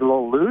tend to get a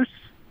little loose.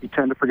 You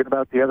tend to forget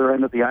about the other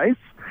end of the ice.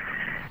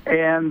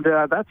 And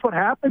that's what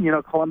happened.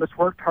 Columbus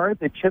worked hard.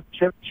 They chip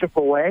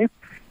away.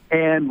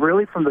 And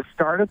really from the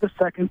start of the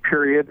second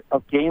period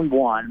of Game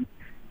 1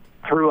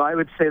 through, I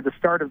would say, the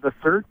start of the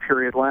third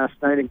period last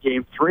night in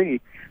Game 3,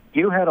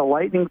 you had a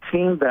Lightning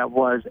team that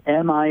was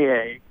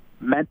MIA,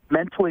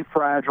 mentally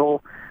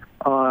fragile,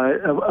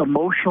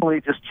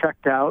 emotionally just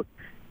checked out.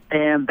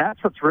 And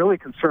that's what's really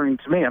concerning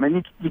to me. I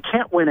mean, you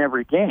can't win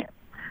every game,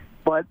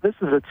 but this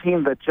is a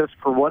team that just,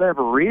 for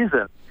whatever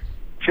reason,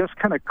 just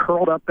kind of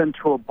curled up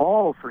into a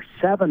ball for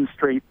 7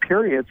 straight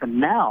periods.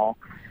 And now,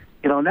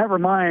 never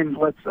mind,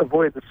 let's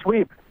avoid the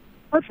sweep.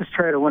 Let's just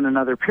try to win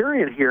another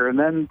period here. And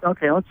then,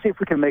 okay, let's see if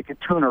we can make it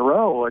 2 in a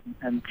row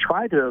and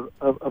try to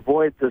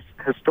avoid this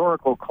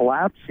historical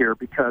collapse here,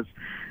 because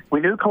we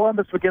knew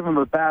Columbus would give them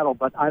a battle,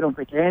 but I don't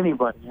think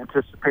anybody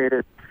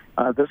anticipated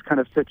this kind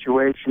of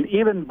situation.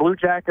 Even Blue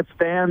Jackets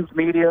fans,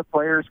 media,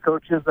 players,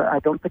 coaches, I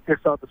don't think they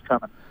saw this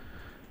coming.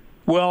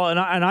 Well, and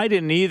I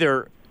didn't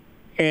either.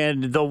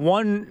 And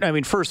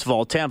first of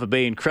all, Tampa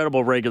Bay,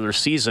 incredible regular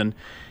season.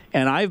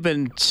 And I've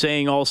been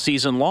saying all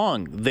season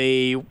long,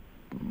 they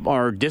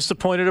are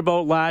disappointed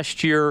about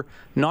last year,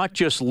 not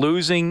just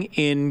losing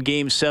in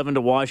Game 7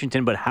 to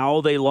Washington, but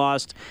how they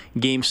lost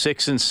Game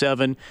 6 and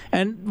 7.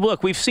 And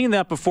look, we've seen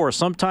that before.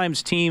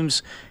 Sometimes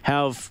teams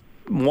have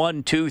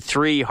 1, 2,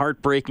 3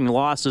 heartbreaking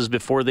losses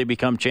before they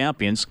become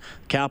champions.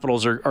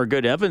 Capitals are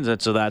good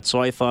evidence of that.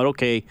 So I thought,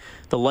 okay,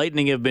 the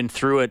Lightning have been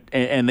through it,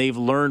 and they've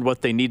learned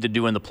what they need to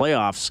do in the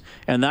playoffs.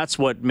 And that's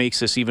what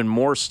makes this even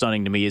more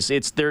stunning to me. Is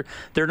they're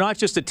not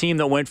just a team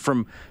that went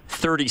from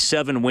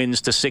 37 wins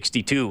to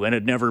 62 and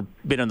had never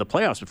been in the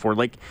playoffs before.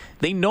 Like,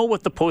 they know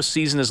what the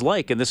postseason is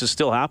like, and this is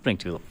still happening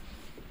to them.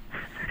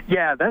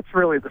 Yeah, that's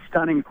really the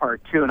stunning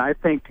part too. And I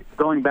think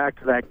going back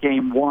to that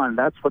Game 1,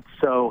 that's what's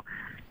so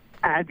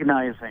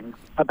agonizing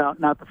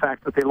about not the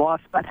fact that they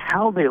lost, but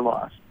how they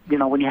lost.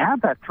 When you have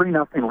that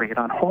 3-0 lead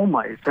on home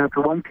ice after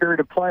one period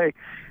of play,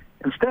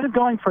 instead of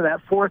going for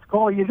that fourth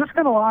goal, you're just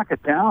going to lock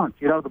it down.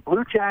 The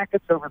Blue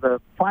Jackets over the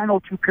final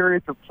 2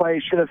 periods of play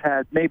should have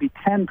had maybe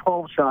 10,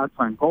 12 shots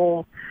on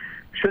goal.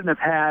 Shouldn't have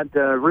had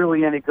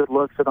really any good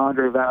looks at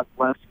Andrei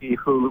Vasilevsky,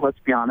 who, let's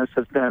be honest,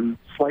 has been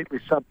slightly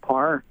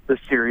subpar this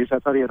series. I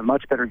thought he had a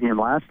much better game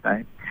last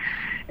night.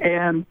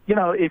 And,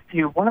 if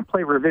you want to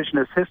play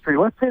revisionist history,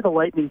 let's say the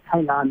Lightning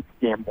hang on to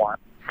Game 1.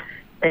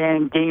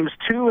 And Games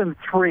 2 and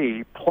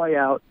 3 play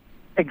out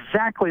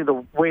exactly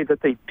the way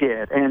that they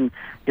did. And,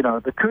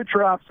 the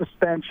Kucherov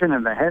suspension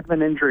and the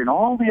Hedman injury and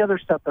all the other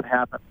stuff that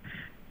happened.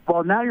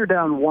 Well, now you're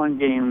down 1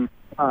 game,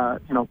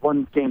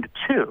 1 game to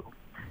 2.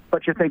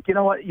 But you think, you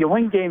know what, you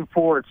win Game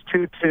 4, it's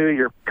 2-2,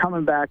 you're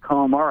coming back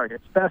home. All right,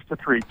 it's best of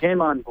 3.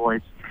 Game on,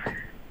 boys.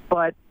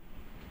 But,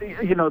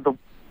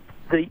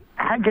 the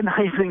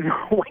agonizing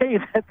way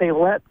that they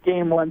let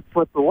Game 1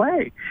 slip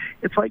away.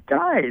 It's like,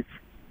 guys,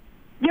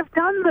 you've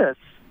done this.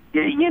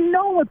 You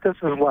know what this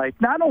is like.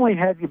 Not only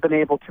have you been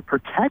able to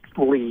protect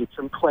leads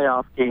in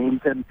playoff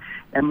games and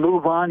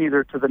move on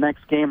either to the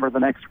next game or the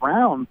next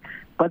round,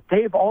 but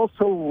they've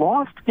also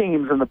lost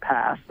games in the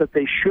past that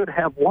they should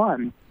have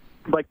won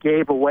but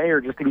gave away or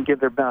just didn't give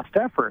their best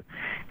effort.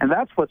 And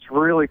that's what's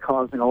really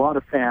causing a lot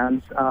of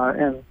fans,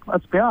 and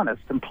let's be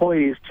honest,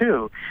 employees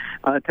too,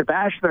 to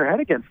bash their head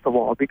against the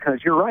wall, because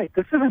you're right.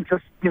 This isn't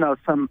just,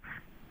 some,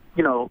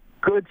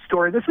 good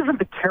story. This isn't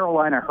the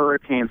Carolina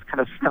Hurricanes kind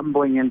of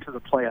stumbling into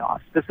the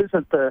playoffs. This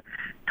isn't the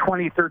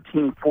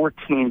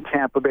 2013-14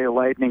 Tampa Bay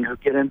Lightning who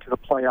get into the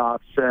playoffs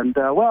and,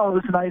 it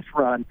was a nice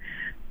run.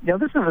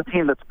 This is a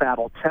team that's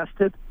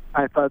battle-tested.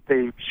 I thought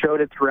they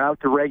showed it throughout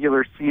the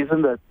regular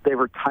season that they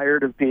were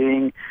tired of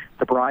being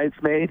the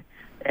bridesmaid.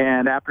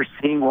 And after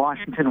seeing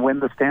Washington win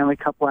the Stanley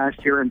Cup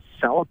last year and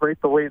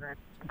celebrate the way that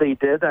they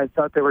did, I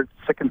thought they were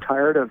sick and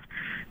tired of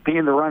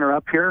being the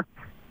runner-up here.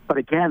 But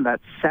again,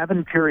 that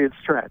 7-period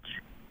stretch,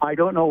 I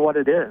don't know what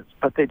it is,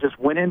 but they just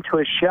went into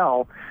a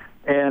shell.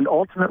 And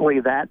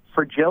ultimately that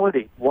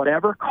fragility,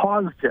 whatever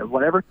caused it,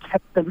 whatever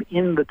kept them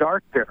in the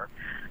dark there,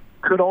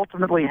 could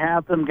ultimately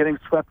have them getting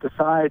swept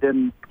aside,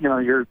 and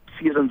your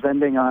season's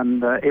ending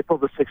on April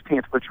the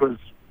 16th, which was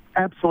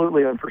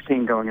absolutely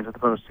unforeseen going into the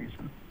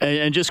postseason.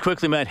 And just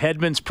quickly, Matt,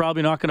 Hedman's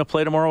probably not going to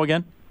play tomorrow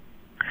again?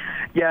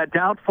 Yeah,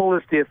 doubtful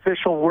is the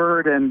official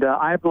word, and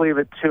I believe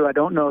it too. I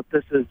don't know if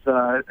this is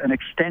an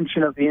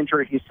extension of the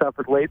injury he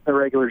suffered late in the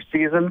regular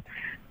season,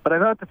 but I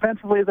thought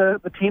defensively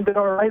the team did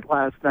all right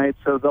last night,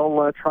 so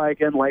they'll try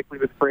again, likely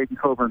with Braden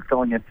Coburn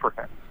filling in for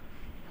him.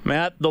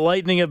 Matt, the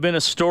Lightning have been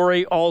a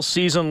story all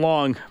season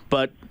long,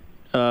 but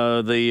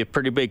the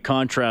pretty big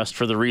contrast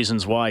for the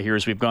reasons why here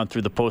as we've gone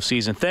through the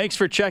postseason. Thanks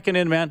for checking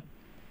in, man.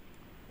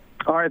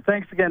 All right,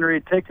 thanks again,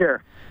 Reed. Take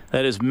care.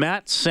 That is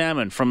Matt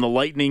Salmon from the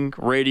Lightning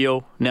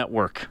Radio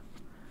Network.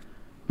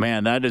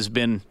 Man, that has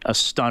been a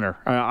stunner.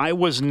 I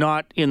was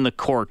not in the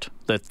court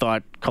that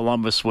thought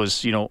Columbus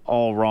was,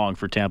 all wrong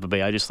for Tampa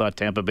Bay. I just thought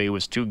Tampa Bay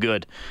was too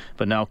good.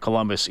 But now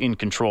Columbus in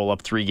control,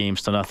 up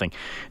 3-0.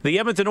 The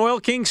Edmonton Oil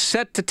Kings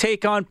set to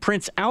take on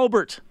Prince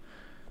Albert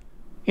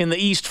in the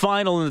East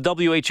Final in the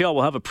WHL.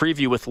 We'll have a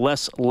preview with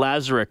Les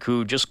Lazaruk,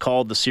 who just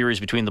called the series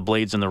between the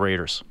Blades and the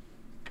Raiders.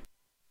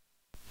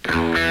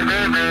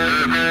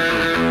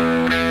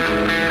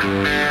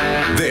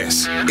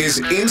 This is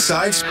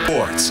Inside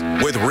Sports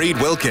with Reed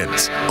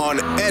Wilkins on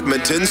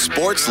Edmonton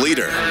Sports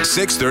Leader,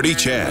 630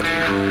 CHED.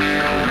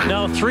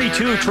 Now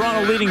 3-2,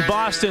 Toronto leading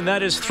Boston.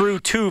 That is through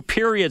 2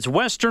 periods.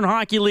 Western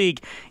Hockey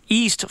League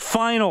East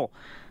Final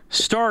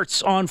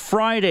starts on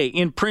Friday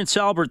in Prince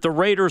Albert. The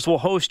Raiders will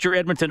host your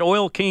Edmonton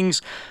Oil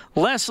Kings.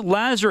 Les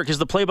Lazaruk is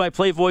the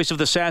play-by-play voice of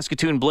the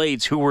Saskatoon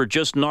Blades, who were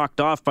just knocked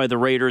off by the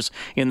Raiders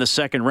in the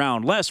second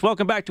round. Les,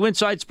 welcome back to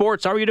Inside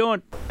Sports. How are you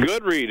doing?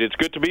 Good, Reed. It's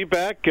good to be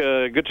back.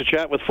 Good to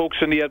chat with folks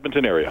in the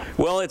Edmonton area.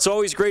 Well, it's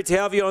always great to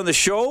have you on the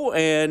show,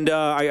 and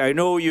I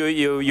know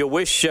you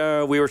wish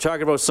we were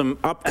talking about some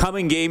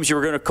upcoming games you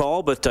were going to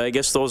call, but I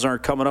guess those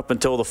aren't coming up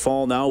until the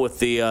fall now with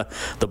the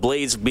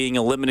Blades being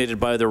eliminated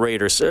by the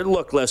Raiders.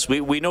 Look, Les,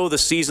 we know the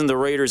season the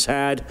Raiders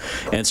had,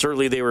 and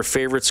certainly they were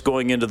favorites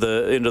going into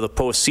the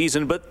postseason.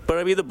 But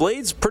I mean, the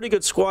Blades, pretty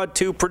good squad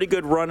too, pretty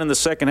good run in the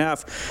second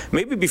half.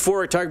 Maybe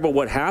before I talk about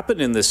what happened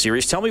in this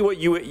series, tell me what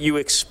you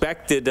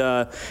expected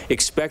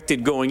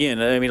going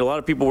in. I mean, a lot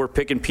of people were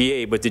picking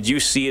PA, but did you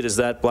see it as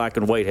that black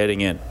and white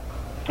heading in?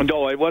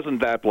 No, it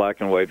wasn't that black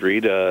and white,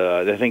 Reed.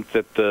 I think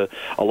that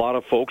a lot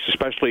of folks,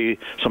 especially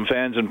some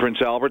fans in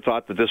Prince Albert,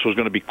 thought that this was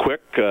going to be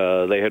quick.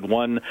 They had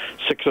won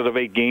 6 out of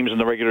 8 games in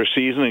the regular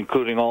season,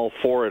 including all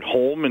 4 at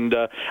home, and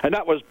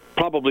that was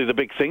probably the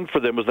big thing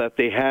for them, was that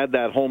they had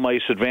that home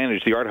ice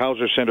advantage. The Art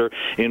Hauser Center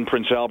in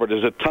Prince Albert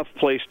is a tough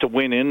place to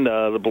win in.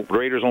 The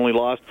Raiders only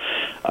lost,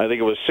 I think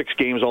it was 6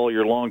 games all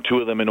year long, 2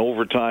 of them in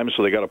overtime,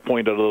 so they got a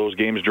point out of those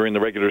games during the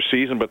regular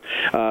season. But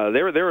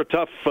they're a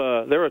tough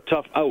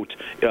out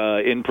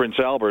in Prince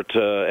Albert,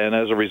 and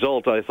as a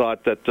result, I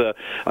thought that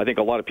I think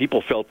a lot of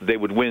people felt that they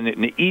would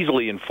win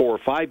easily in 4 or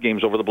 5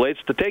 games over the Blades.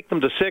 To take them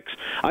to 6,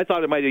 I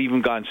thought it might have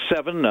even gone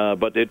 7,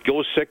 but it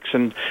goes 6,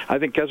 and I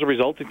think as a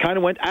result, it kind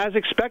of went as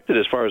expected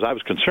as far as I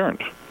was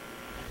concerned.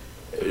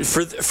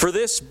 For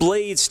this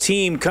Blades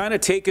team, kind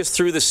of take us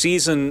through the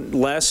season,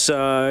 Les.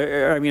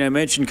 I mean, I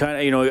mentioned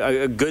kind of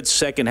a good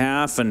second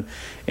half and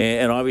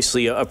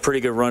obviously a pretty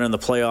good run in the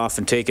playoff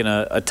and taking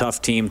a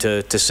tough team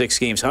to 6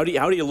 games. How do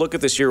you look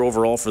at this year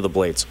overall for the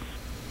Blades?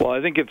 Well,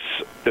 I think it's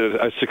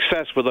a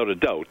success without a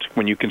doubt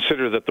when you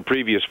consider that the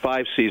previous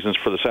 5 seasons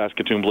for the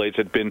Saskatoon Blades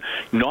had been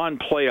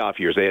non-playoff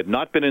years. They had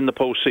not been in the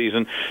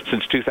postseason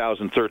since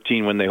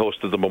 2013 when they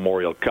hosted the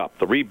Memorial Cup.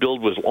 The rebuild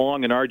was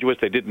long and arduous.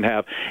 They didn't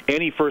have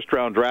any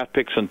first-round draft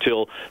picks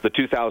until the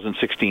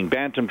 2016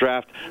 Bantam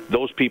draft.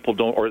 Those people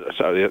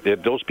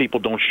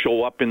don't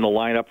show up in the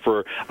lineup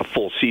for a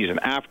full season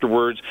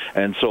afterwards,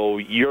 and so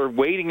you're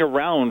waiting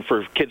around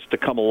for kids to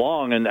come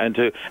along and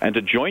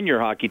to join your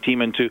hockey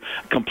team and to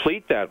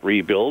complete that that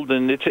rebuild,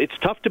 and it's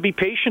tough to be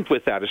patient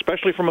with that,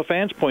 especially from a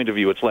fan's point of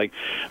view. It's like,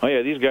 oh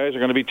yeah, these guys are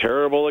going to be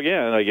terrible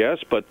again, I guess,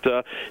 but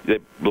the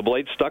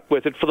Blades stuck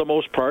with it for the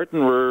most part,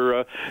 and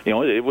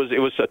it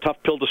was a tough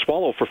pill to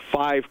swallow for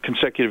 5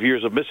 consecutive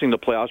years of missing the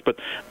playoffs, but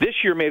this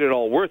year made it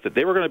all worth it.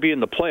 They were going to be in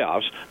the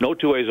playoffs, no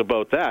two ways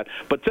about that,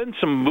 but then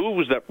some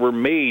moves that were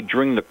made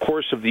during the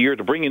course of the year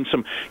to bring in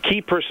some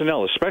key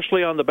personnel,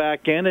 especially on the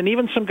back end, and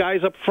even some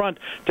guys up front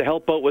to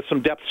help out with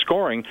some depth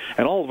scoring,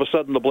 and all of a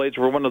sudden the Blades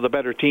were one of the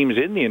better teams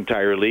in the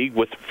entire league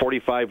with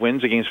 45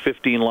 wins against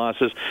 15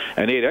 losses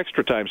and 8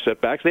 extra time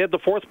setbacks. They had the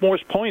 4th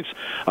most points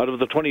out of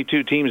the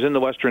 22 teams in the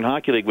Western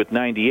Hockey League with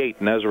 98,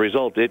 and as a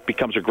result it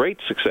becomes a great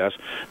success,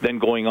 then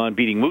going on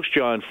beating Moose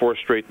Jaw in 4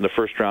 straight in the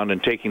first round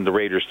and taking the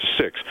Raiders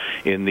to 6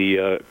 in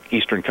the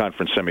Eastern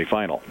Conference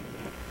semifinal.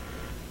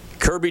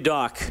 Kirby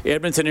Dach,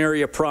 Edmonton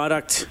area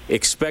product,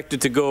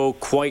 expected to go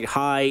quite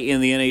high in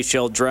the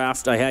NHL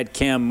draft. I had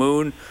Cam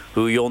Moon,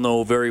 who you'll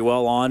know very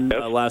well on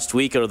last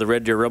week out of the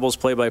Red Deer Rebels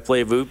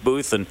play-by-play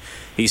booth, and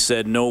he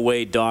said no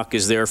way Dach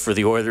is there for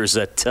the Oilers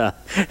at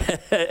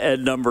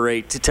number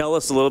 8. To tell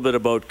us a little bit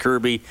about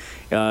Kirby,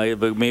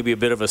 maybe a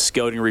bit of a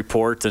scouting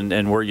report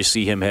and where you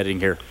see him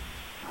heading here.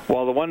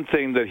 Well, the one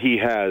thing that he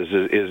has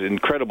is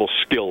incredible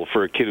skill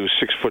for a kid who's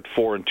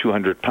 6'4" and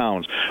 200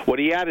 pounds. What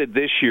he added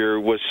this year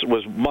was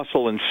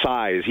muscle and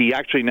size. He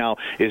actually now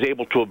is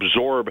able to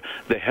absorb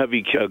the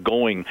heavy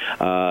going.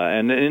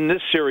 And in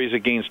this series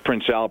against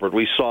Prince Albert,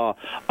 we saw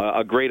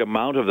a great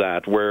amount of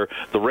that, where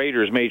the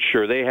Raiders made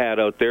sure they had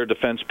out their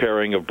defense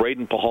pairing of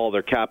Braden Pahal,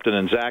 their captain,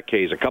 and Zach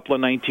Hayes, a couple of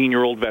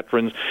 19-year-old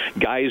veterans,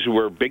 guys who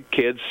are big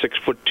kids,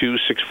 6'2",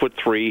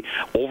 6'3",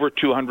 over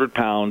 200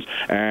 pounds,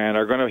 and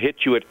are going to hit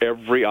you at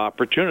every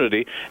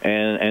opportunity,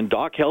 and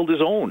Dach held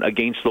his own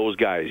against those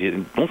guys.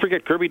 Don't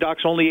forget, Kirby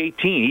Dach's only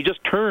 18. He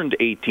just turned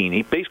 18.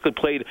 He basically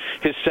played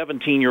his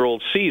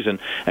 17-year-old season,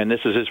 and this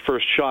is his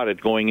first shot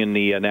at going in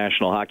the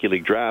National Hockey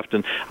League draft,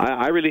 and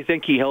I really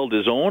think he held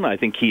his own. I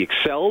think he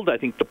excelled. I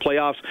think the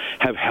playoffs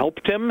have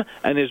helped him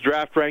and his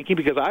draft ranking,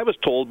 because I was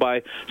told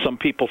by some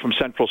people from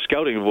Central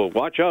Scouting, well,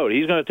 watch out,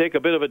 he's going to take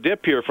a bit of a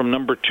dip here from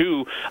number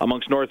 2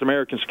 amongst North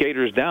American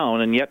skaters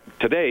down, and yet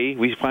today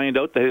we find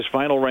out that his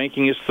final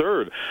ranking is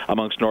 3rd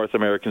amongst North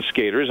American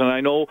skaters. And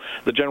I know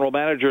the general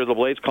manager of the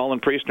Blades, Colin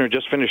Priestner,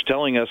 just finished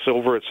telling us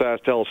over at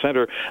SaskTel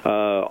Center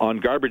on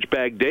Garbage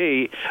Bag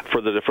Day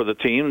for the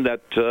team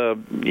that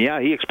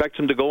he expects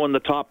him to go in the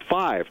top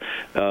 5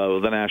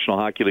 of the National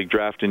Hockey League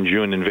draft in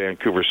June in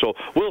Vancouver. So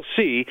we'll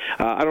see.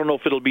 I don't know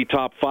if it'll be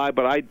top 5,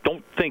 but I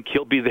don't think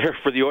he'll be there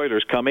for the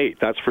Oilers come 8.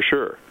 That's for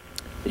sure.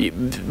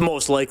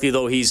 Most likely,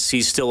 though,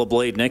 he's still a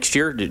Blade next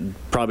year.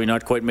 Probably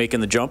not quite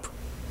making the jump.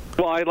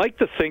 Well, I'd like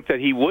to think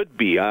that he would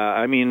be.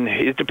 I mean,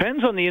 it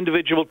depends on the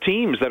individual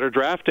teams that are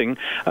drafting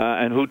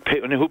and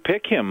who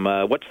pick him.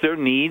 What's their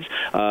needs?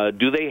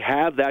 Do they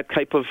have that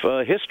type of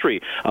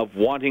history of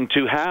wanting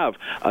to have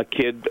a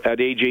kid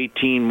at age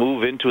 18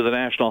 move into the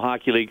National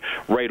Hockey League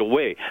right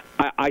away?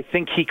 I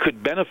think he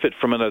could benefit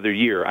from another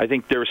year. I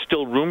think there's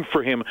still room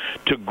for him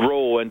to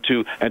grow and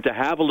to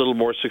have a little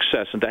more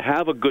success and to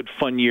have a good,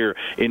 fun year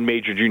in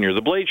Major Junior.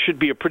 The Blades should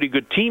be a pretty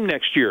good team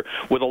next year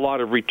with a lot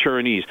of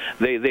returnees.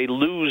 They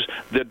lose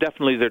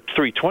definitely their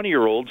 3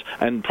 20-year-olds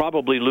and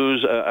probably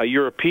lose a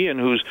European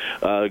who's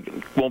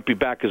won't be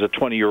back as a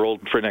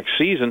 20-year-old for next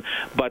season,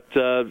 but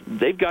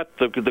they've got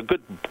the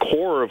good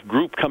core of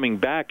group coming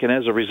back, and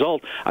as a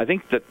result, I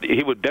think that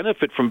he would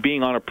benefit from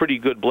being on a pretty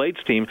good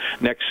Blades team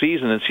next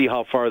season and see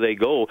how far they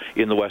go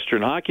in the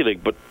Western Hockey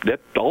League, but that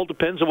all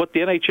depends on what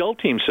the NHL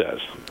team says.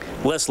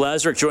 Les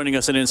Lazaruk joining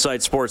us on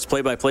Inside Sports,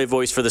 play-by-play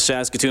voice for the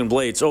Saskatoon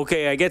Blades.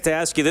 Okay, I get to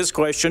ask you this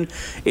question.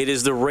 It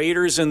is the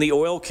Raiders and the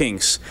Oil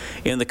Kings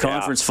in the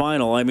conference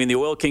final. I mean, the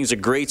Oil Kings, a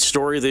great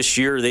story this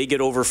year. They get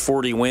over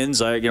 40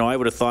 wins. I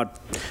would have thought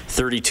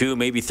 32,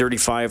 maybe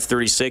 35,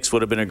 36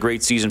 would have been a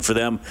great season for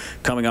them,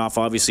 coming off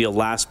obviously a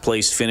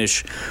last-place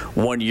finish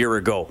 1 year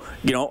ago.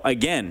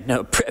 Again,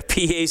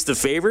 PA's the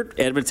favorite.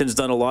 Edmonton's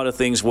done a lot of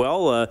things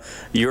well.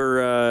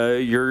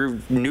 You're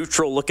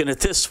neutral looking at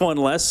this one,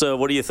 Les.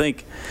 What do you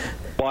think?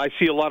 Well, I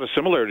see a lot of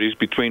similarities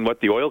between what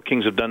the Oil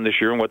Kings have done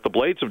this year and what the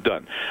Blades have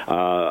done.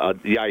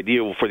 The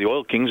idea for the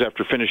Oil Kings,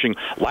 after finishing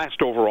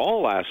last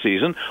overall last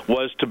season,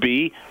 was to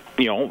be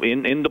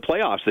in the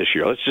playoffs this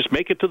year. Let's just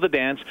make it to the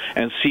dance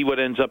and see what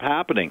ends up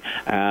happening.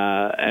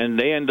 And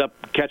they end up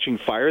catching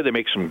fire. They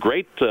make some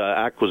great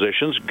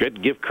acquisitions.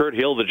 Give Kurt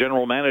Hill, the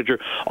general manager,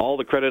 all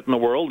the credit in the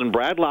world. And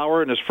Brad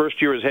Lauer, in his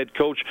first year as head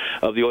coach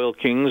of the Oil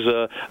Kings,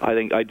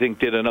 I think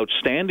did an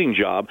outstanding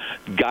job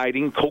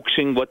guiding,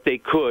 coaxing what they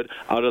could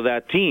out of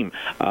that team.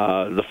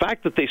 The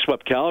fact that they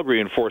swept Calgary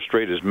in 4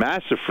 straight is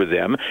massive for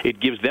them. It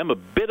gives them a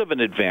bit of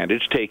an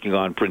advantage taking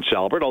on Prince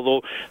Albert,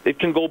 although it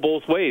can go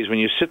both ways. When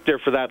you sit there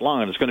for that long,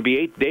 and it's going to be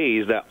 8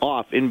 days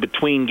off in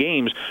between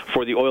games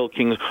for the Oil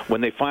Kings when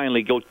they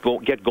finally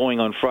get going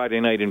on Friday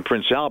night in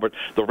Prince Albert.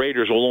 The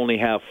Raiders will only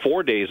have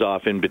 4 days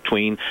off in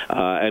between,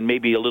 and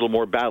maybe a little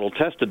more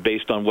battle-tested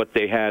based on what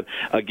they had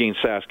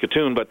against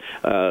Saskatoon. But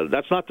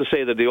that's not to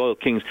say that the Oil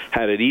Kings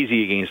had it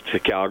easy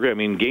against Calgary. I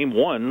mean, Game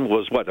 1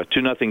 was, a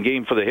 2-0 game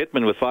game for the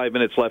Hitmen with 5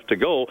 minutes left to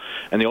go,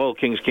 and the Oil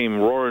Kings came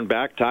roaring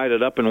back, tied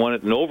it up, and won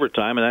it in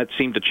overtime, and that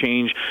seemed to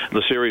change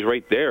the series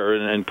right there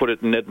and put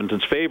it in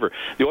Edmonton's favor.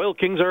 The Oil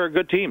Kings are a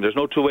good team. There's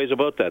no two ways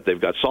about that. They've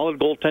got solid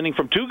goaltending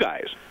from two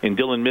guys in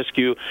Dylan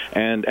Miskew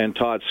and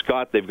Todd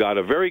Scott. They've got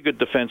a very good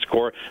defense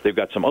core. They've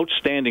got some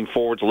outstanding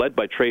forwards led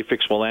by Trey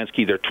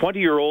Fix-Wolansky. They're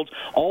 20-year-olds.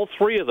 All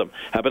three of them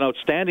have been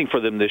outstanding for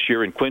them this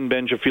year in Quinn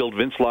Benjafield,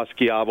 Vince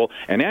Lasciavo,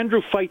 and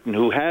Andrew Fighton,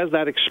 who has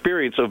that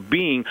experience of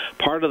being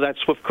part of that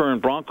Swift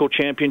Current Bronco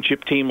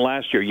championship team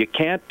last year. You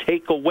can't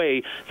take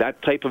away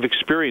that type of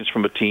experience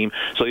from a team.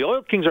 So the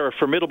Oil Kings are a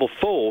formidable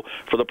foe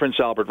for the Prince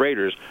Albert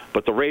Raiders,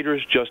 but the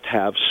Raiders just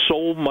have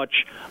so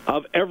much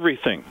of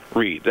everything,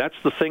 Reed. That's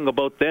the thing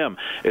about them,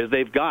 is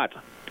they've got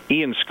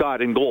Ian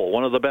Scott in goal,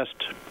 one of the best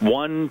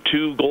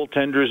 1-2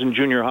 goaltenders in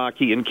junior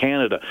hockey in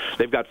Canada.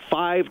 They've got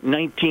 5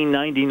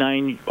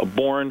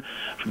 1999-born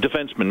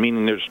defensemen,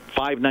 meaning there's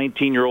 5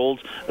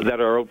 19-year-olds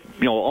that are,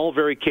 all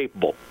very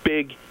capable,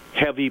 big,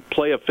 heavy,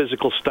 play a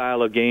physical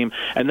style of game.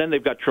 And then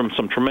they've got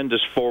some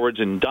tremendous forwards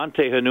in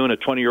Dante Hanoun, a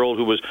 20-year-old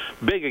who was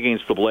big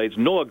against the Blades,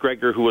 Noah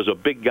Gregor, who was a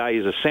big guy.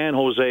 He's a San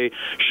Jose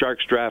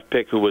Sharks draft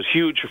pick who was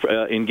huge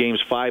in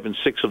games 5 and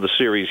 6 of the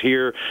series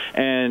here.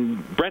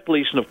 And Brett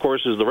Leeson, of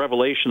course, is the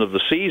revelation of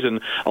the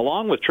season,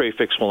 along with Trey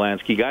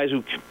Fix-Wolansky, guys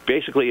who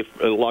basically,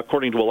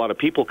 according to a lot of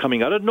people,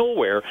 coming out of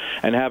nowhere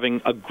and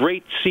having a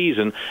great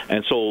season.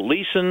 And so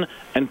Leeson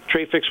and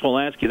Trey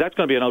Fix-Wolansky, that's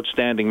going to be an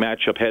outstanding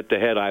matchup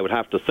head-to-head, I would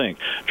have to think,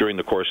 during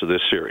the course of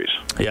this series.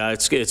 Yeah,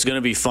 it's going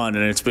to be fun,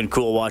 and it's been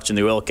cool watching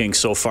the Oil Kings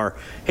so far.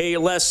 Hey,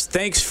 Les,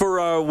 thanks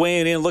for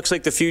weighing in. Looks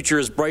like the future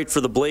is bright for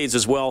the Blades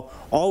as well.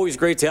 Always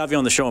great to have you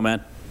on the show,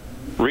 man.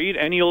 Reed,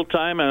 any old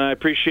time, and I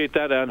appreciate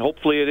that, and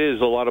hopefully it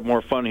is a lot of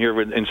more fun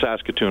here in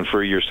Saskatoon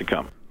for years to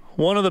come.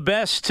 One of the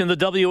best in the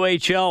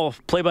WHL,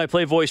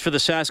 play-by-play voice for the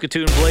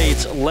Saskatoon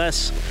Blades,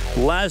 Les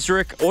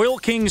Lazaruk. Oil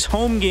Kings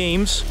home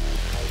games.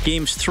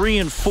 Games 3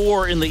 and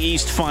 4 in the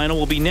East Final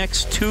will be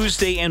next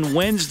Tuesday and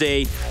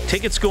Wednesday.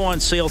 Tickets go on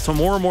sale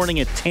tomorrow morning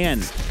at 10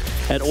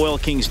 at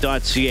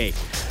oilkings.ca.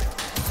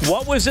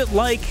 What was it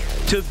like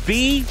to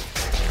be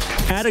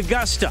at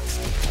Augusta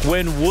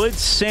when Woods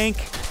sank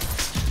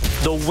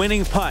the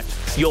winning putt?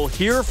 You'll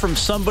hear from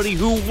somebody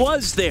who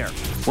was there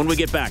when we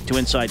get back to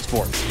Inside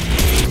Sports.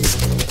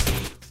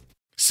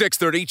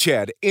 630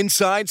 CHED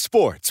Inside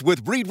Sports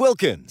with Reed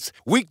Wilkins.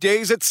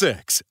 Weekdays at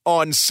 6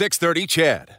 on 630 CHED.